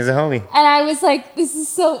merch. Megan's a homie. And I was like,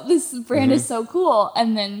 this brand is so cool.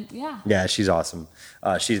 And then, Yeah, she's awesome.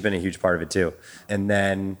 She's been a huge part of it too. And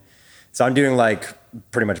then, so I'm doing like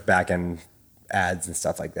pretty much back end ads and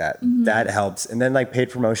stuff like that. That helps. And then like paid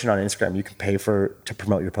promotion on Instagram, you can pay to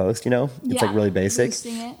promote your post, it's like really basic.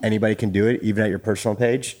 Anybody can do it, even at your personal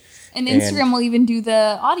page. And Instagram will even do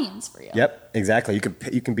the audience for you. Yep, exactly.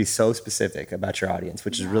 You can be so specific about your audience,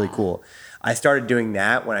 which is really cool. I started doing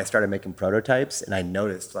that when I started making prototypes, and I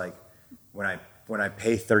noticed like when I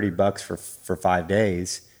pay $30 for 5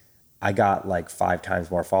 days, I got like 5 times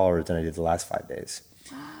more followers than I did the last 5 days.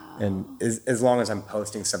 And as long as I'm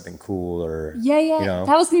posting something cool or that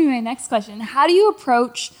was gonna be my next question. How do you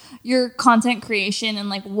approach your content creation and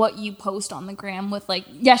like what you post on the gram? With like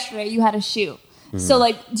yesterday you had a shoot, so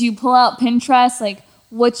like do you pull out Pinterest? Like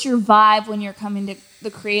what's your vibe when you're coming to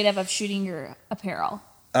the creative of shooting your apparel?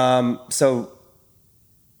 So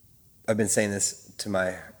I've been saying this to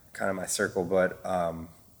my circle, but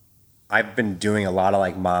I've been doing a lot of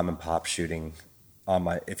like mom and pop shooting.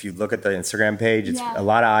 If you look at the Instagram page, it's a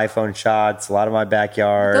lot of iPhone shots, a lot of my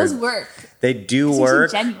backyard. Those work. They do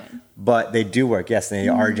work. Genuine. But they do work. Yes, they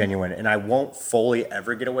are genuine. And I won't fully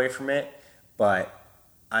ever get away from it, but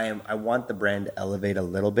I want the brand to elevate a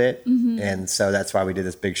little bit. And so that's why we did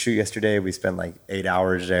this big shoot yesterday. We spent like 8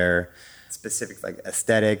 hours there. Specific like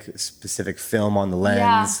aesthetic, specific film on the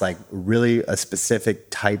lens, like really a specific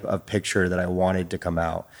type of picture that I wanted to come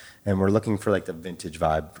out. And we're looking for like the vintage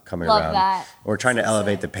vibe coming around. Love that. We're trying to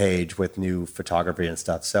elevate the page with new photography and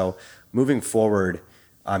stuff. So moving forward,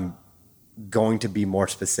 I'm going to be more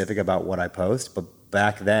specific about what I post. But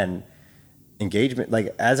back then, engagement,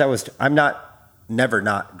 like I'm never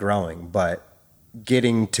not growing, but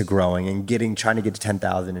getting to growing and trying to get to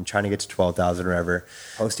 10,000 and trying to get to 12,000 or whatever.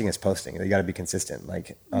 Posting is posting. You got to be consistent.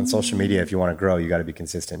 Like on social media, if you want to grow, you got to be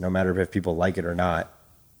consistent. No matter if people like it or not.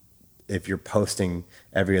 If you're posting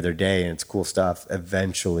every other day and it's cool stuff,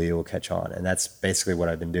 eventually it will catch on. And that's basically what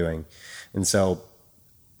I've been doing. And so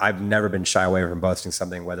I've never been shy away from posting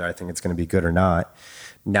something, whether I think it's going to be good or not.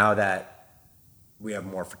 Now that we have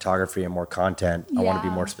more photography and more content, I want to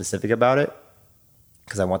be more specific about it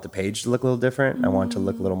because I want the page to look a little different. I want it to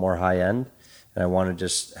look a little more high end. And I want to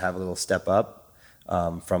just have a little step up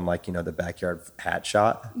from like, the backyard hat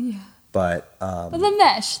shot. Yeah. But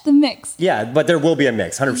the mix. Yeah, but there will be a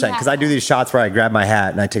mix, 100%. Because I do these shots where I grab my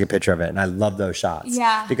hat and I take a picture of it, and I love those shots.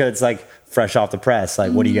 Yeah. Because it's like fresh off the press.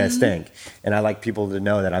 Like, what do you guys think? And I like people to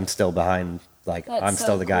know that I'm still behind. Like, I'm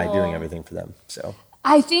still the guy doing everything for them. So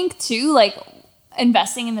I think too, like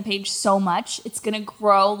investing in the page so much, it's gonna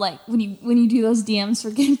grow. Like when you do those DMs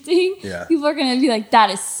for gifting, people are gonna be like, that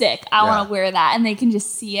is sick, I want to wear that, and they can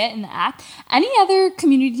just see it in the act. Any other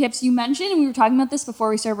community tips? You mentioned, and we were talking about this before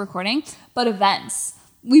we started recording, but events,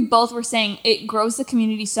 we both were saying it grows the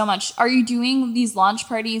community so much. Are you doing these launch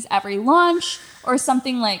parties every launch or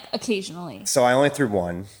something like occasionally? So I only threw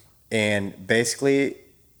one, and basically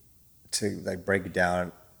to like break it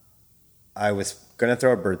down, I was gonna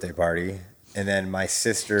throw a birthday party, and then my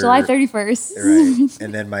sister July 31st. right,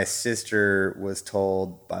 and then my sister was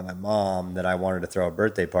told by my mom that I wanted to throw a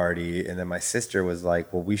birthday party, and then my sister was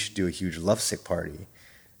like, "Well, we should do a huge lovesick party,"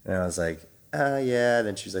 and I was like, "Yeah." And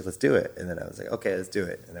then she's like, "Let's do it," and then I was like, "Okay, let's do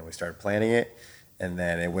it," and then we started planning it. And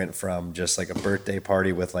then it went from just like a birthday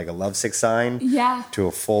party with like a lovesick sign to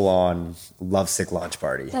a full-on lovesick launch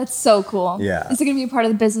party. That's so cool. Yeah. Is it going to be a part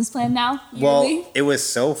of the business plan now? Yearly? Well, it was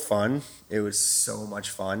so fun. It was so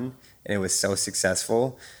much fun, and it was so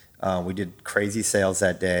successful. We did crazy sales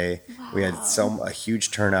that day. Wow. We had a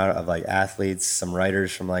huge turnout of like athletes. Some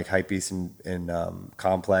writers from like Hypebeast and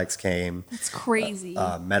Complex came. That's crazy.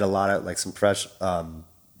 Met a lot of like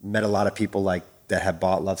met a lot of people like that had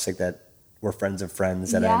bought Lovesick that were friends of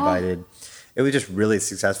friends that I invited. It was just really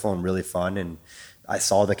successful and really fun, and I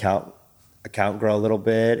saw the account grow a little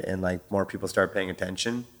bit, and like more people started paying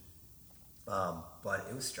attention. But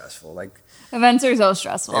it was stressful. Like events are so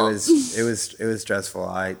stressful. It was stressful.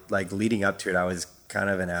 I like leading up to it, I was kind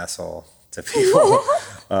of an asshole to people.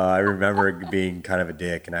 I remember being kind of a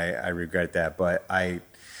dick, and I regret that. But I'm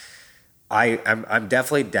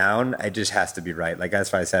definitely down. It just has to be right. Like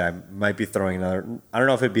that's why I said I might be throwing another. I don't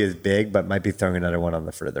know if it'd be as big, but might be throwing another one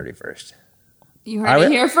on for the 31st. You heard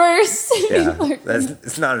it here first. Yeah,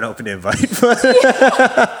 it's not an open invite, but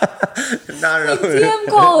not an open. DM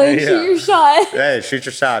Colin, shoot your shot. Hey, shoot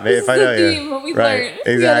your shot, man. If I know you, what we learned.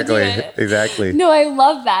 Exactly. No, I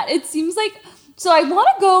love that. It seems like. So I want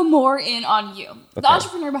to go more in on you, the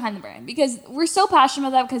entrepreneur behind the brand, because we're so passionate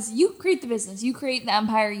about that because you create the business, you create the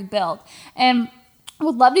empire you build. And I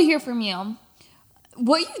would love to hear from you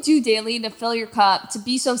what you do daily to fill your cup, to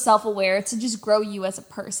be so self-aware, to just grow you as a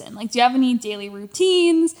person. Like, do you have any daily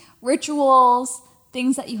routines, rituals,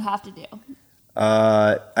 things that you have to do?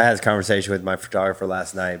 I had a conversation with my photographer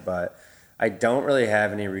last night, but I don't really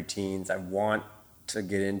have any routines. I want to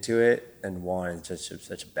get into it, and want is just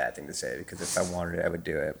such a bad thing to say because if I wanted it, I would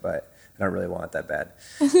do it, but I don't really want it that bad.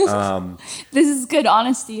 This is good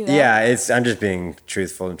honesty, though. Yeah, I'm just being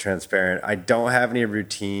truthful and transparent. I don't have any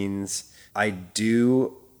routines. I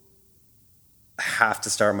do have to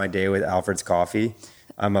start my day with Alfred's coffee.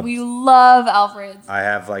 We love Alfred's. I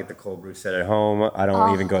have like the cold brew set at home. I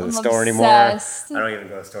don't even go to the store anymore. I don't even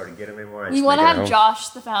go to the store to get them anymore. We want to have Josh,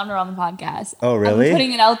 the founder, on the podcast. Oh, really? I'm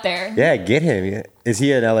putting it out there. Yeah, get him. Is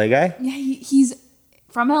he an LA guy? Yeah, he's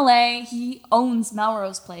from LA. He owns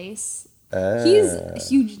Melrose Place. He's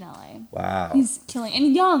huge in LA. Wow. He's killing.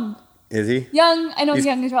 And young. Is he? Young. I know he's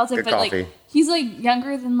young as well, but coffee. Like he's like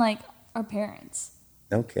younger than like our parents.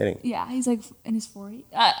 No kidding. Yeah, he's like in his 40s.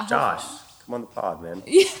 Josh. Come on the pod, man.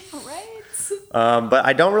 Yeah, right. But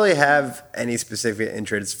I don't really have any specific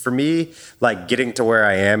interests. For me, like getting to where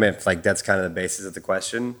I am, if like that's kind of the basis of the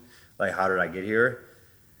question, like how did I get here?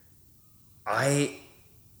 I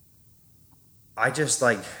just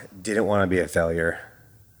like didn't want to be a failure,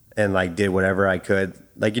 and like did whatever I could.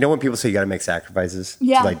 Like, you know when people say you got to make sacrifices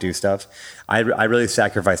to like do stuff? I really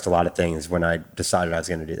sacrificed a lot of things when I decided I was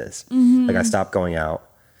going to do this. Mm-hmm. Like I stopped going out.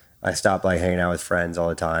 I stopped like hanging out with friends all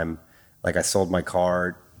the time. Like I sold my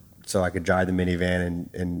car so I could drive the minivan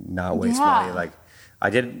and not waste money. Like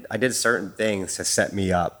I did certain things to set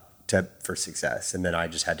me up for success, and then I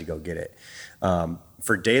just had to go get it.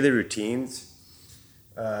 For daily routines,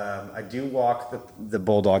 I do walk the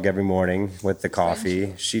bulldog every morning with the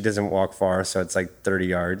coffee. She doesn't walk far, so it's like 30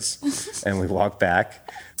 yards, and we walk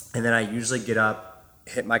back. And then I usually get up,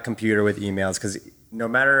 hit my computer with emails, because no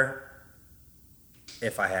matter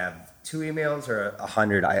if I have 2 emails or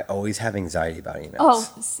 100, I always have anxiety about emails. Oh,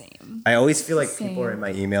 same. I always feel like people are in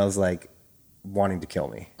my emails like wanting to kill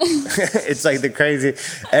me. It's like the crazy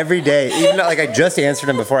every day. Even though, like I just answered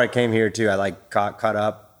them before I came here too. I like caught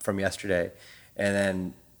up from yesterday, and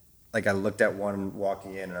then like I looked at one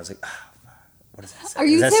walking in, and I was like, what does that say? Are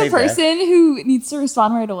you the type of person who needs to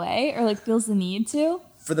respond right away, or like feels the need to?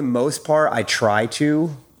 For the most part, I try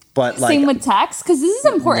to. But like, same with text, because this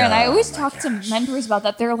is important. I always talk to mentors about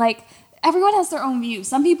that. They're like, everyone has their own view.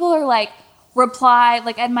 Some people are like, reply,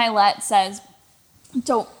 like Ed Milet says,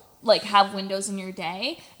 don't like have windows in your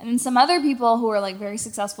day. And then some other people who are like very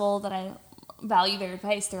successful that I value their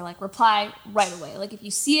advice, they're like, reply right away. Like if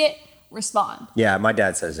you see it, respond. Yeah, my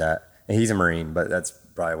dad says that. And he's a Marine, but that's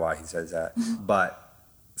probably why he says that. But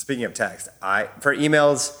speaking of text, for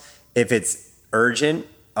emails, if it's urgent,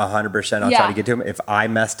 100% I'll try to get to them. If I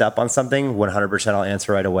messed up on something, 100% I'll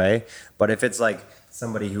answer right away. But if it's like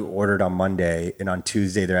somebody who ordered on Monday and on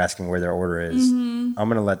Tuesday they're asking where their order is, I'm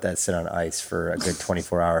going to let that sit on ice for a good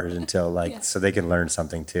 24 hours until so they can learn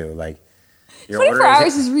something too. Like, your 24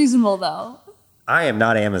 hours is reasonable though. I am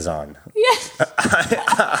not Amazon. Yeah.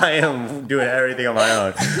 I am doing everything on my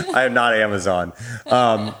own. I am not Amazon.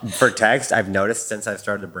 For text, I've noticed since I've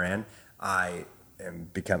started the brand, I am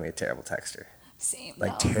becoming a terrible texter. Same.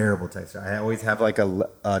 Like terrible texter. I always have like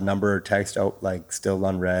a number of text like still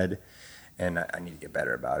unread, and I need to get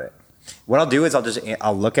better about it. What I'll do is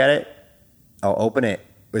I'll look at it, I'll open it.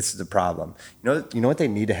 This is the problem. You know what they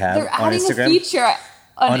need to have They're on adding Instagram? a feature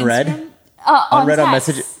on unread. Instagram? Unread on on text.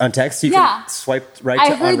 message on text. You can swipe right to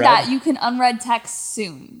I heard unread. that you can unread text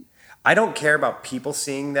soon. I don't care about people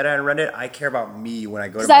seeing that I unread it. I care about me when I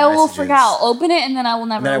go to Because my I will messages. forget. I'll open it and then I will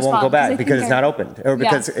never And then I respond. won't go back I because think it's not opened or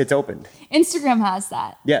because it's opened. Instagram has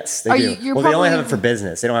that. Yes, they Are do. you're Well, they only have probably- it for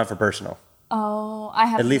business. They don't have it for personal. Oh, I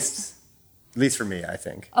have. At least for me, I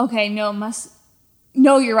think. Okay, no,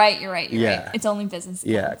 No, you're right. You're right. Yeah. It's only business.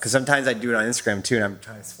 Yeah, accounts. because sometimes I do it on Instagram too, and I'm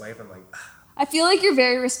trying to swipe. I'm like, I feel like you're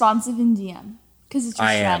very responsive in DM because it's your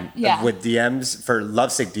I friend. am. Yeah. With DMs, for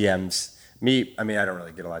lovesick DMs, I mean, I don't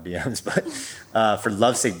really get a lot of DMs, but for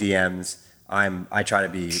lovesick DMs, I try to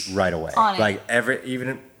be right away. On it. Like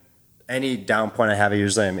even any down point I have,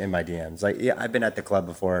 usually I'm in my DMs. Like, yeah, I've been at the club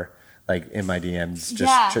before, like in my DMs,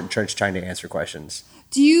 just trying to answer questions.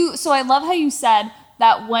 So I love how you said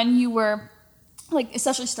that when you were like,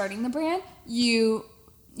 especially starting the brand, you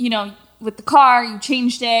know, with the car, you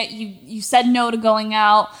changed it, you said no to going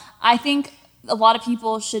out. I think a lot of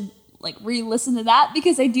people should like re-listen to that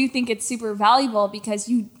because I do think it's super valuable because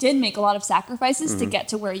you did make a lot of sacrifices to get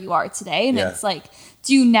to where you are today. And it's like,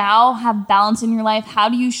 do you now have balance in your life? How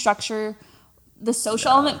do you structure the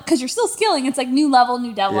social element? Because you're still scaling. It's like new level,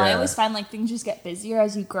 new devil. I always find like things just get busier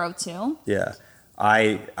as you grow too. Yeah.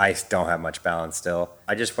 I don't have much balance still.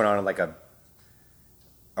 I just went on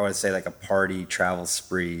I would say like a party travel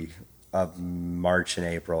spree of March and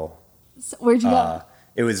April. So where'd you go?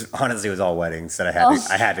 It was all weddings that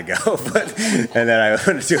I had to go, and then I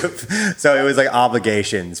went to it. So it was like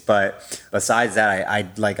obligations. But besides that,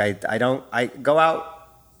 I go out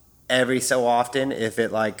every so often if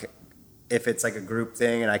it's like a group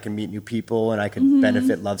thing and I can meet new people and I can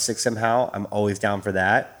benefit Lovesick somehow. I'm always down for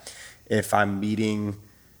that. If I'm meeting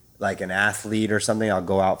like an athlete or something, I'll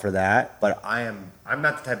go out for that. But I'm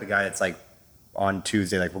not the type of guy that's like on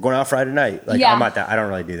Tuesday, like we're going out Friday night. Like I'm not that. I don't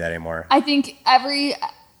really do that anymore. I think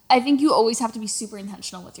you always have to be super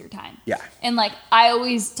intentional with your time. Yeah. And like I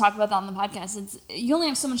always talk about that on the podcast. You only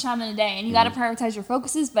have so much time in a day, and you got to prioritize your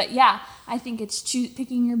focuses. But yeah, I think it's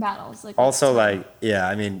picking your battles. Like also, like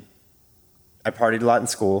I mean, I partied a lot in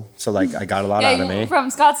school, so like I got a lot out of me.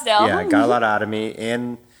 From Scottsdale. Yeah, I got a lot out of me,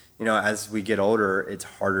 and you know, as we get older, it's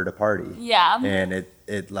harder to party. Yeah. And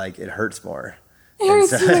it hurts more. It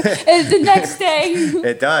hurts more. The next day.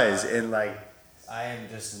 It does, and like I am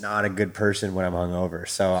just not a good person when I'm hungover,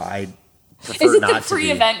 so I prefer not to be. Is it the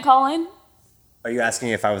free event, Colin? Are you asking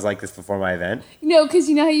if I was like this before my event? No, because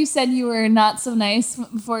you know how you said you were not so nice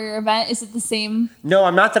before your event. Is it the same? No,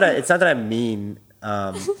 I'm not. It's not that I'm mean.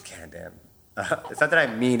 God damn. It's not that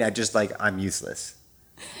I'm mean. I just like I'm useless.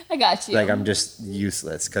 I got you. Like I'm just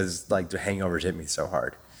useless because like the hangovers hit me so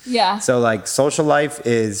hard. Yeah. So like social life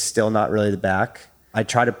is still not really the back. I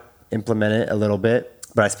try to implement it a little bit,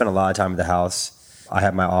 but I spend a lot of time at the house. I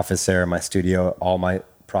have my office there, my studio, all my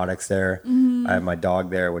products there. I have my dog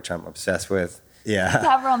there, which I'm obsessed with. Yeah.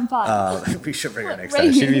 Have her on the pod. We should bring her next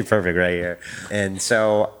time. She'd be perfect right here. And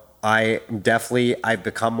so I've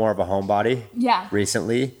become more of a homebody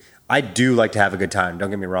recently. I do like to have a good time, don't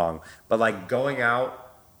get me wrong. But like going out,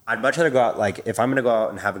 I'd much rather go out, like if I'm going to go out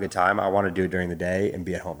and have a good time, I want to do it during the day and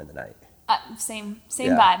be at home in the night. Same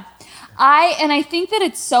vibe. I think that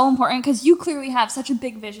it's so important because you clearly have such a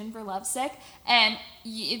big vision for Lovesick, and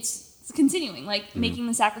it's continuing, like making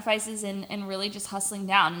the sacrifices and really just hustling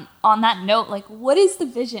down. And on that note, like what is the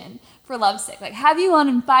vision for Lovesick? Like have you on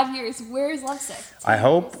in 5 years? Where is Lovesick? I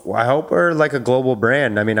hope we're like a global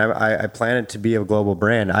brand. I mean, I plan it to be a global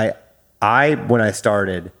brand. I when I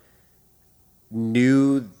started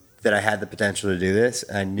knew that I had the potential to do this.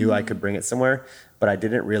 And I knew I could bring it somewhere, but I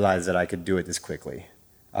didn't realize that I could do it this quickly.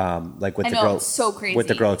 Like with the growth, it's so crazy. With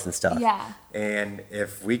the growth and stuff. Yeah. And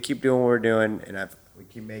if we keep doing what we're doing, and if we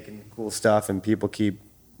keep making cool stuff, and people keep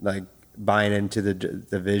like buying into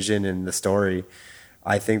the vision and the story,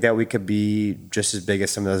 I think that we could be just as big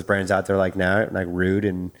as some of those brands out there like now, like Rude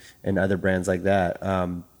and other brands like that.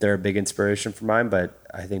 They're a big inspiration for mine, but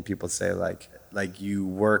I think people say like you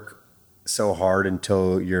work so hard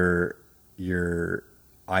until your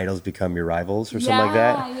idols become your rivals or something like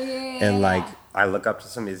that. And like I look up to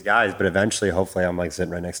some of these guys, but eventually, hopefully, I'm like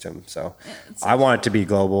sitting right next to them. So I want it to be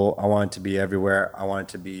global. I want it to be everywhere. I want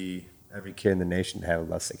it to be every kid in the nation to have a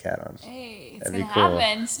Lovesick hat on. Hey, it's gonna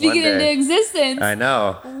happen. Speaking into existence. I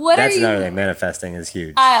know. That's another thing. Manifesting is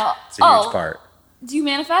huge. It's a huge part. Do you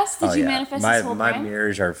manifest? Did you manifest this whole my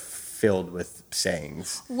mirrors are filled with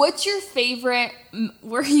sayings. What's your favorite?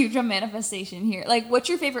 We're huge on manifestation here. Like, what's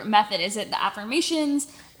your favorite method? Is it the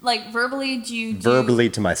affirmations? Like verbally, verbally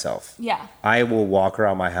to myself. Yeah. I will walk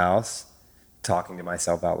around my house talking to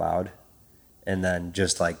myself out loud and then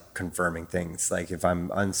just like confirming things. Like if I'm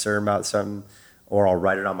uncertain about something, or I'll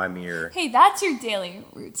write it on my mirror. Hey, that's your daily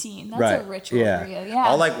routine. That's a ritual for you. Yeah.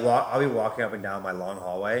 I'll be walking up and down my long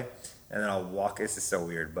hallway and then I'll walk. This is so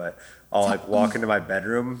weird, but I'll like walk into my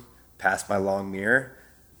bedroom past my long mirror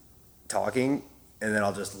talking. And then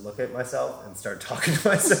I'll just look at myself and start talking to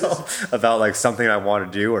myself about like something I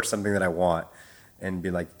want to do or something that I want and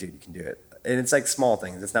be like, dude, you can do it. And it's like small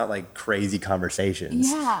things. It's not like crazy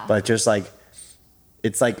conversations, but just like,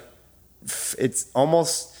 it's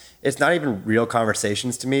not even real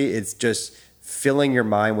conversations to me. It's just filling your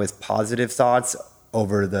mind with positive thoughts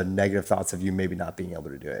over the negative thoughts of you maybe not being able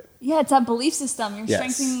to do it. Yeah, it's that belief system. You're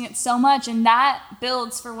strengthening it so much, and that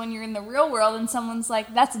builds for when you're in the real world and someone's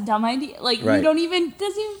like, that's a dumb idea. Like, you doesn't even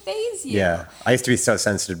faze you. Yeah, I used to be so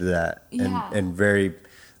sensitive to that. And very,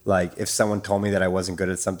 like, if someone told me that I wasn't good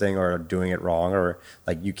at something or doing it wrong or,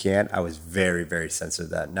 like, you can't, I was very, very sensitive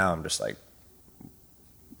to that. Now I'm just like...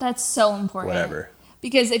 That's so important. Whatever.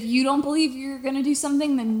 Because if you don't believe you're going to do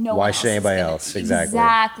something, then no one else. Why should anybody else?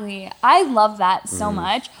 Exactly. I love that so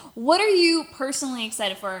much. What are you personally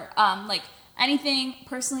excited for? Like anything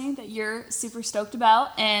personally that you're super stoked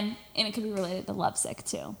about? And it could be related to Lovesick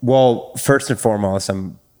too. Well, first and foremost,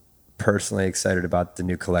 I'm personally excited about the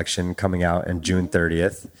new collection coming out on June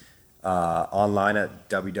 30th. Online at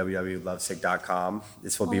www.lovesick.com.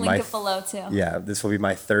 This will be link it below too. Yeah, this will be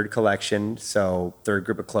my third collection. So third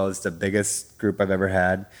group of clothes, the biggest group I've ever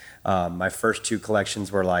had. My first two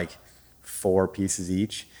collections were like 4 pieces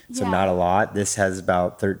each, so not a lot. This has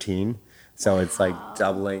about 13, so it's like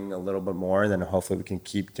doubling a little bit more. And then hopefully we can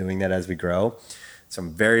keep doing that as we grow. So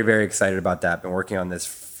I'm very, very excited about that. Been working on this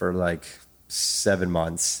for like 7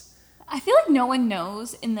 months. I feel like no one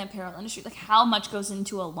knows in the apparel industry like how much goes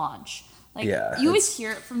into a launch. Like you always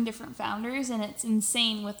hear it from different founders, and it's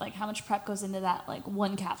insane with like how much prep goes into that like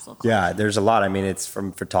one capsule collection. Yeah, there's a lot. I mean, it's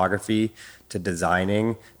from photography to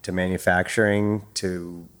designing to manufacturing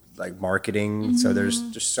to like marketing. So there's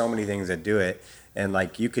just so many things that do it, and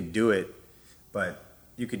like you could do it, but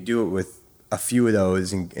you could do it with a few of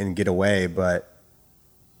those and get away. But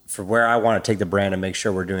for where I want to take the brand and make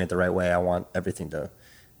sure we're doing it the right way, I want everything to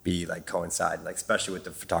be like coincide, like especially with the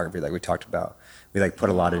photography like we talked about. We like put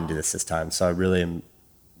a lot into this time. So I really am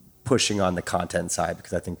pushing on the content side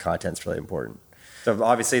because I think content's really important. So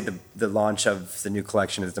obviously the launch of the new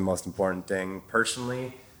collection is the most important thing.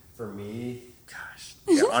 Personally, for me,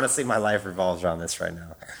 honestly, my life revolves around this right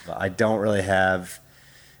now. I don't really have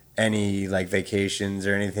any like vacations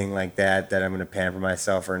or anything like that I'm going to pamper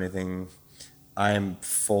myself or anything. I am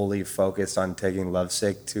fully focused on taking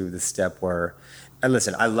Lovesick to the step where, and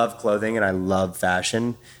listen, I love clothing and I love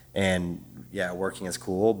fashion, and working is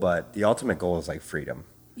cool, but the ultimate goal is like freedom.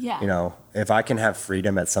 Yeah. You know, if I can have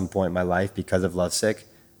freedom at some point in my life because of Lovesick,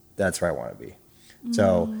 that's where I want to be.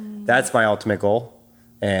 So that's my ultimate goal,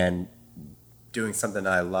 and doing something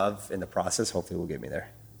that I love in the process hopefully will get me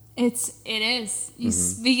there. It is. You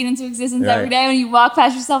speak it into existence every day. When you walk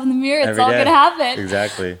past yourself in the mirror, it's all going to happen.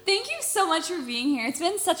 Exactly. Thank you so much for being here. It's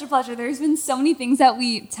been such a pleasure. There's been so many things that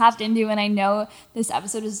we tapped into, and I know this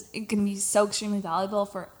episode is going to be so extremely valuable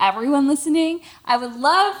for everyone listening. I would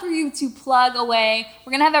love for you to plug away.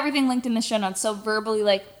 We're going to have everything linked in the show notes. So verbally,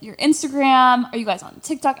 like your Instagram, are you guys on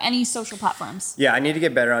TikTok, any social platforms? Yeah, I need to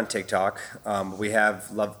get better on TikTok. We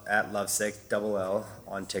have at Lovesick, double L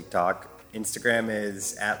on TikTok. Instagram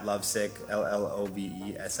is at Lovesick,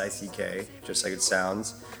 LLOVESICK, just like it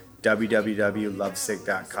sounds.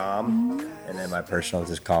 www.lovesick.com. And then my personal is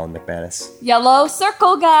just Colin McManus. Yellow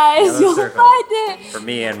circle, guys. You'll find it. For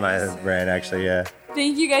me and my brand, actually, yeah.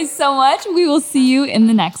 Thank you guys so much. We will see you in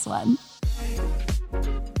the next one.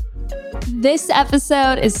 This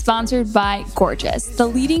episode is sponsored by Gorgias, the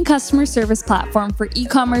leading customer service platform for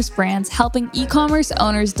e-commerce brands, helping e-commerce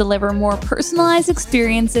owners deliver more personalized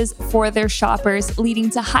experiences for their shoppers, leading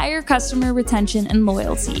to higher customer retention and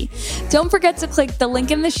loyalty. Don't forget to click the link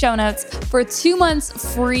in the show notes for 2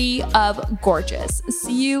 months free of Gorgias.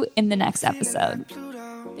 See you in the next episode.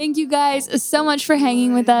 Thank you guys so much for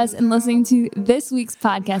hanging with us and listening to this week's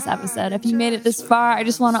podcast episode. If you made it this far, I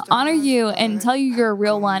just want to honor you and tell you you're a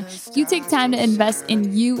real one. If you take time to invest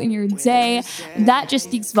in you in your day, that just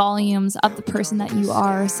speaks volumes of the person that you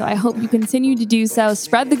are. So I hope you continue to do so.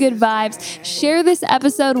 Spread the good vibes. Share this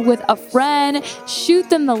episode with a friend. Shoot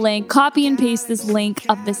them the link. Copy and paste this link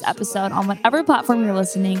of this episode on whatever platform you're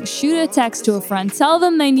listening. Shoot a text to a friend. Tell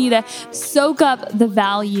them they need to soak up the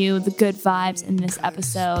value, the good vibes in this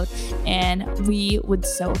episode. And we would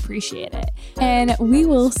so appreciate it. And we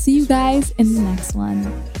will see you guys in the next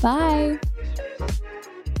one. Bye.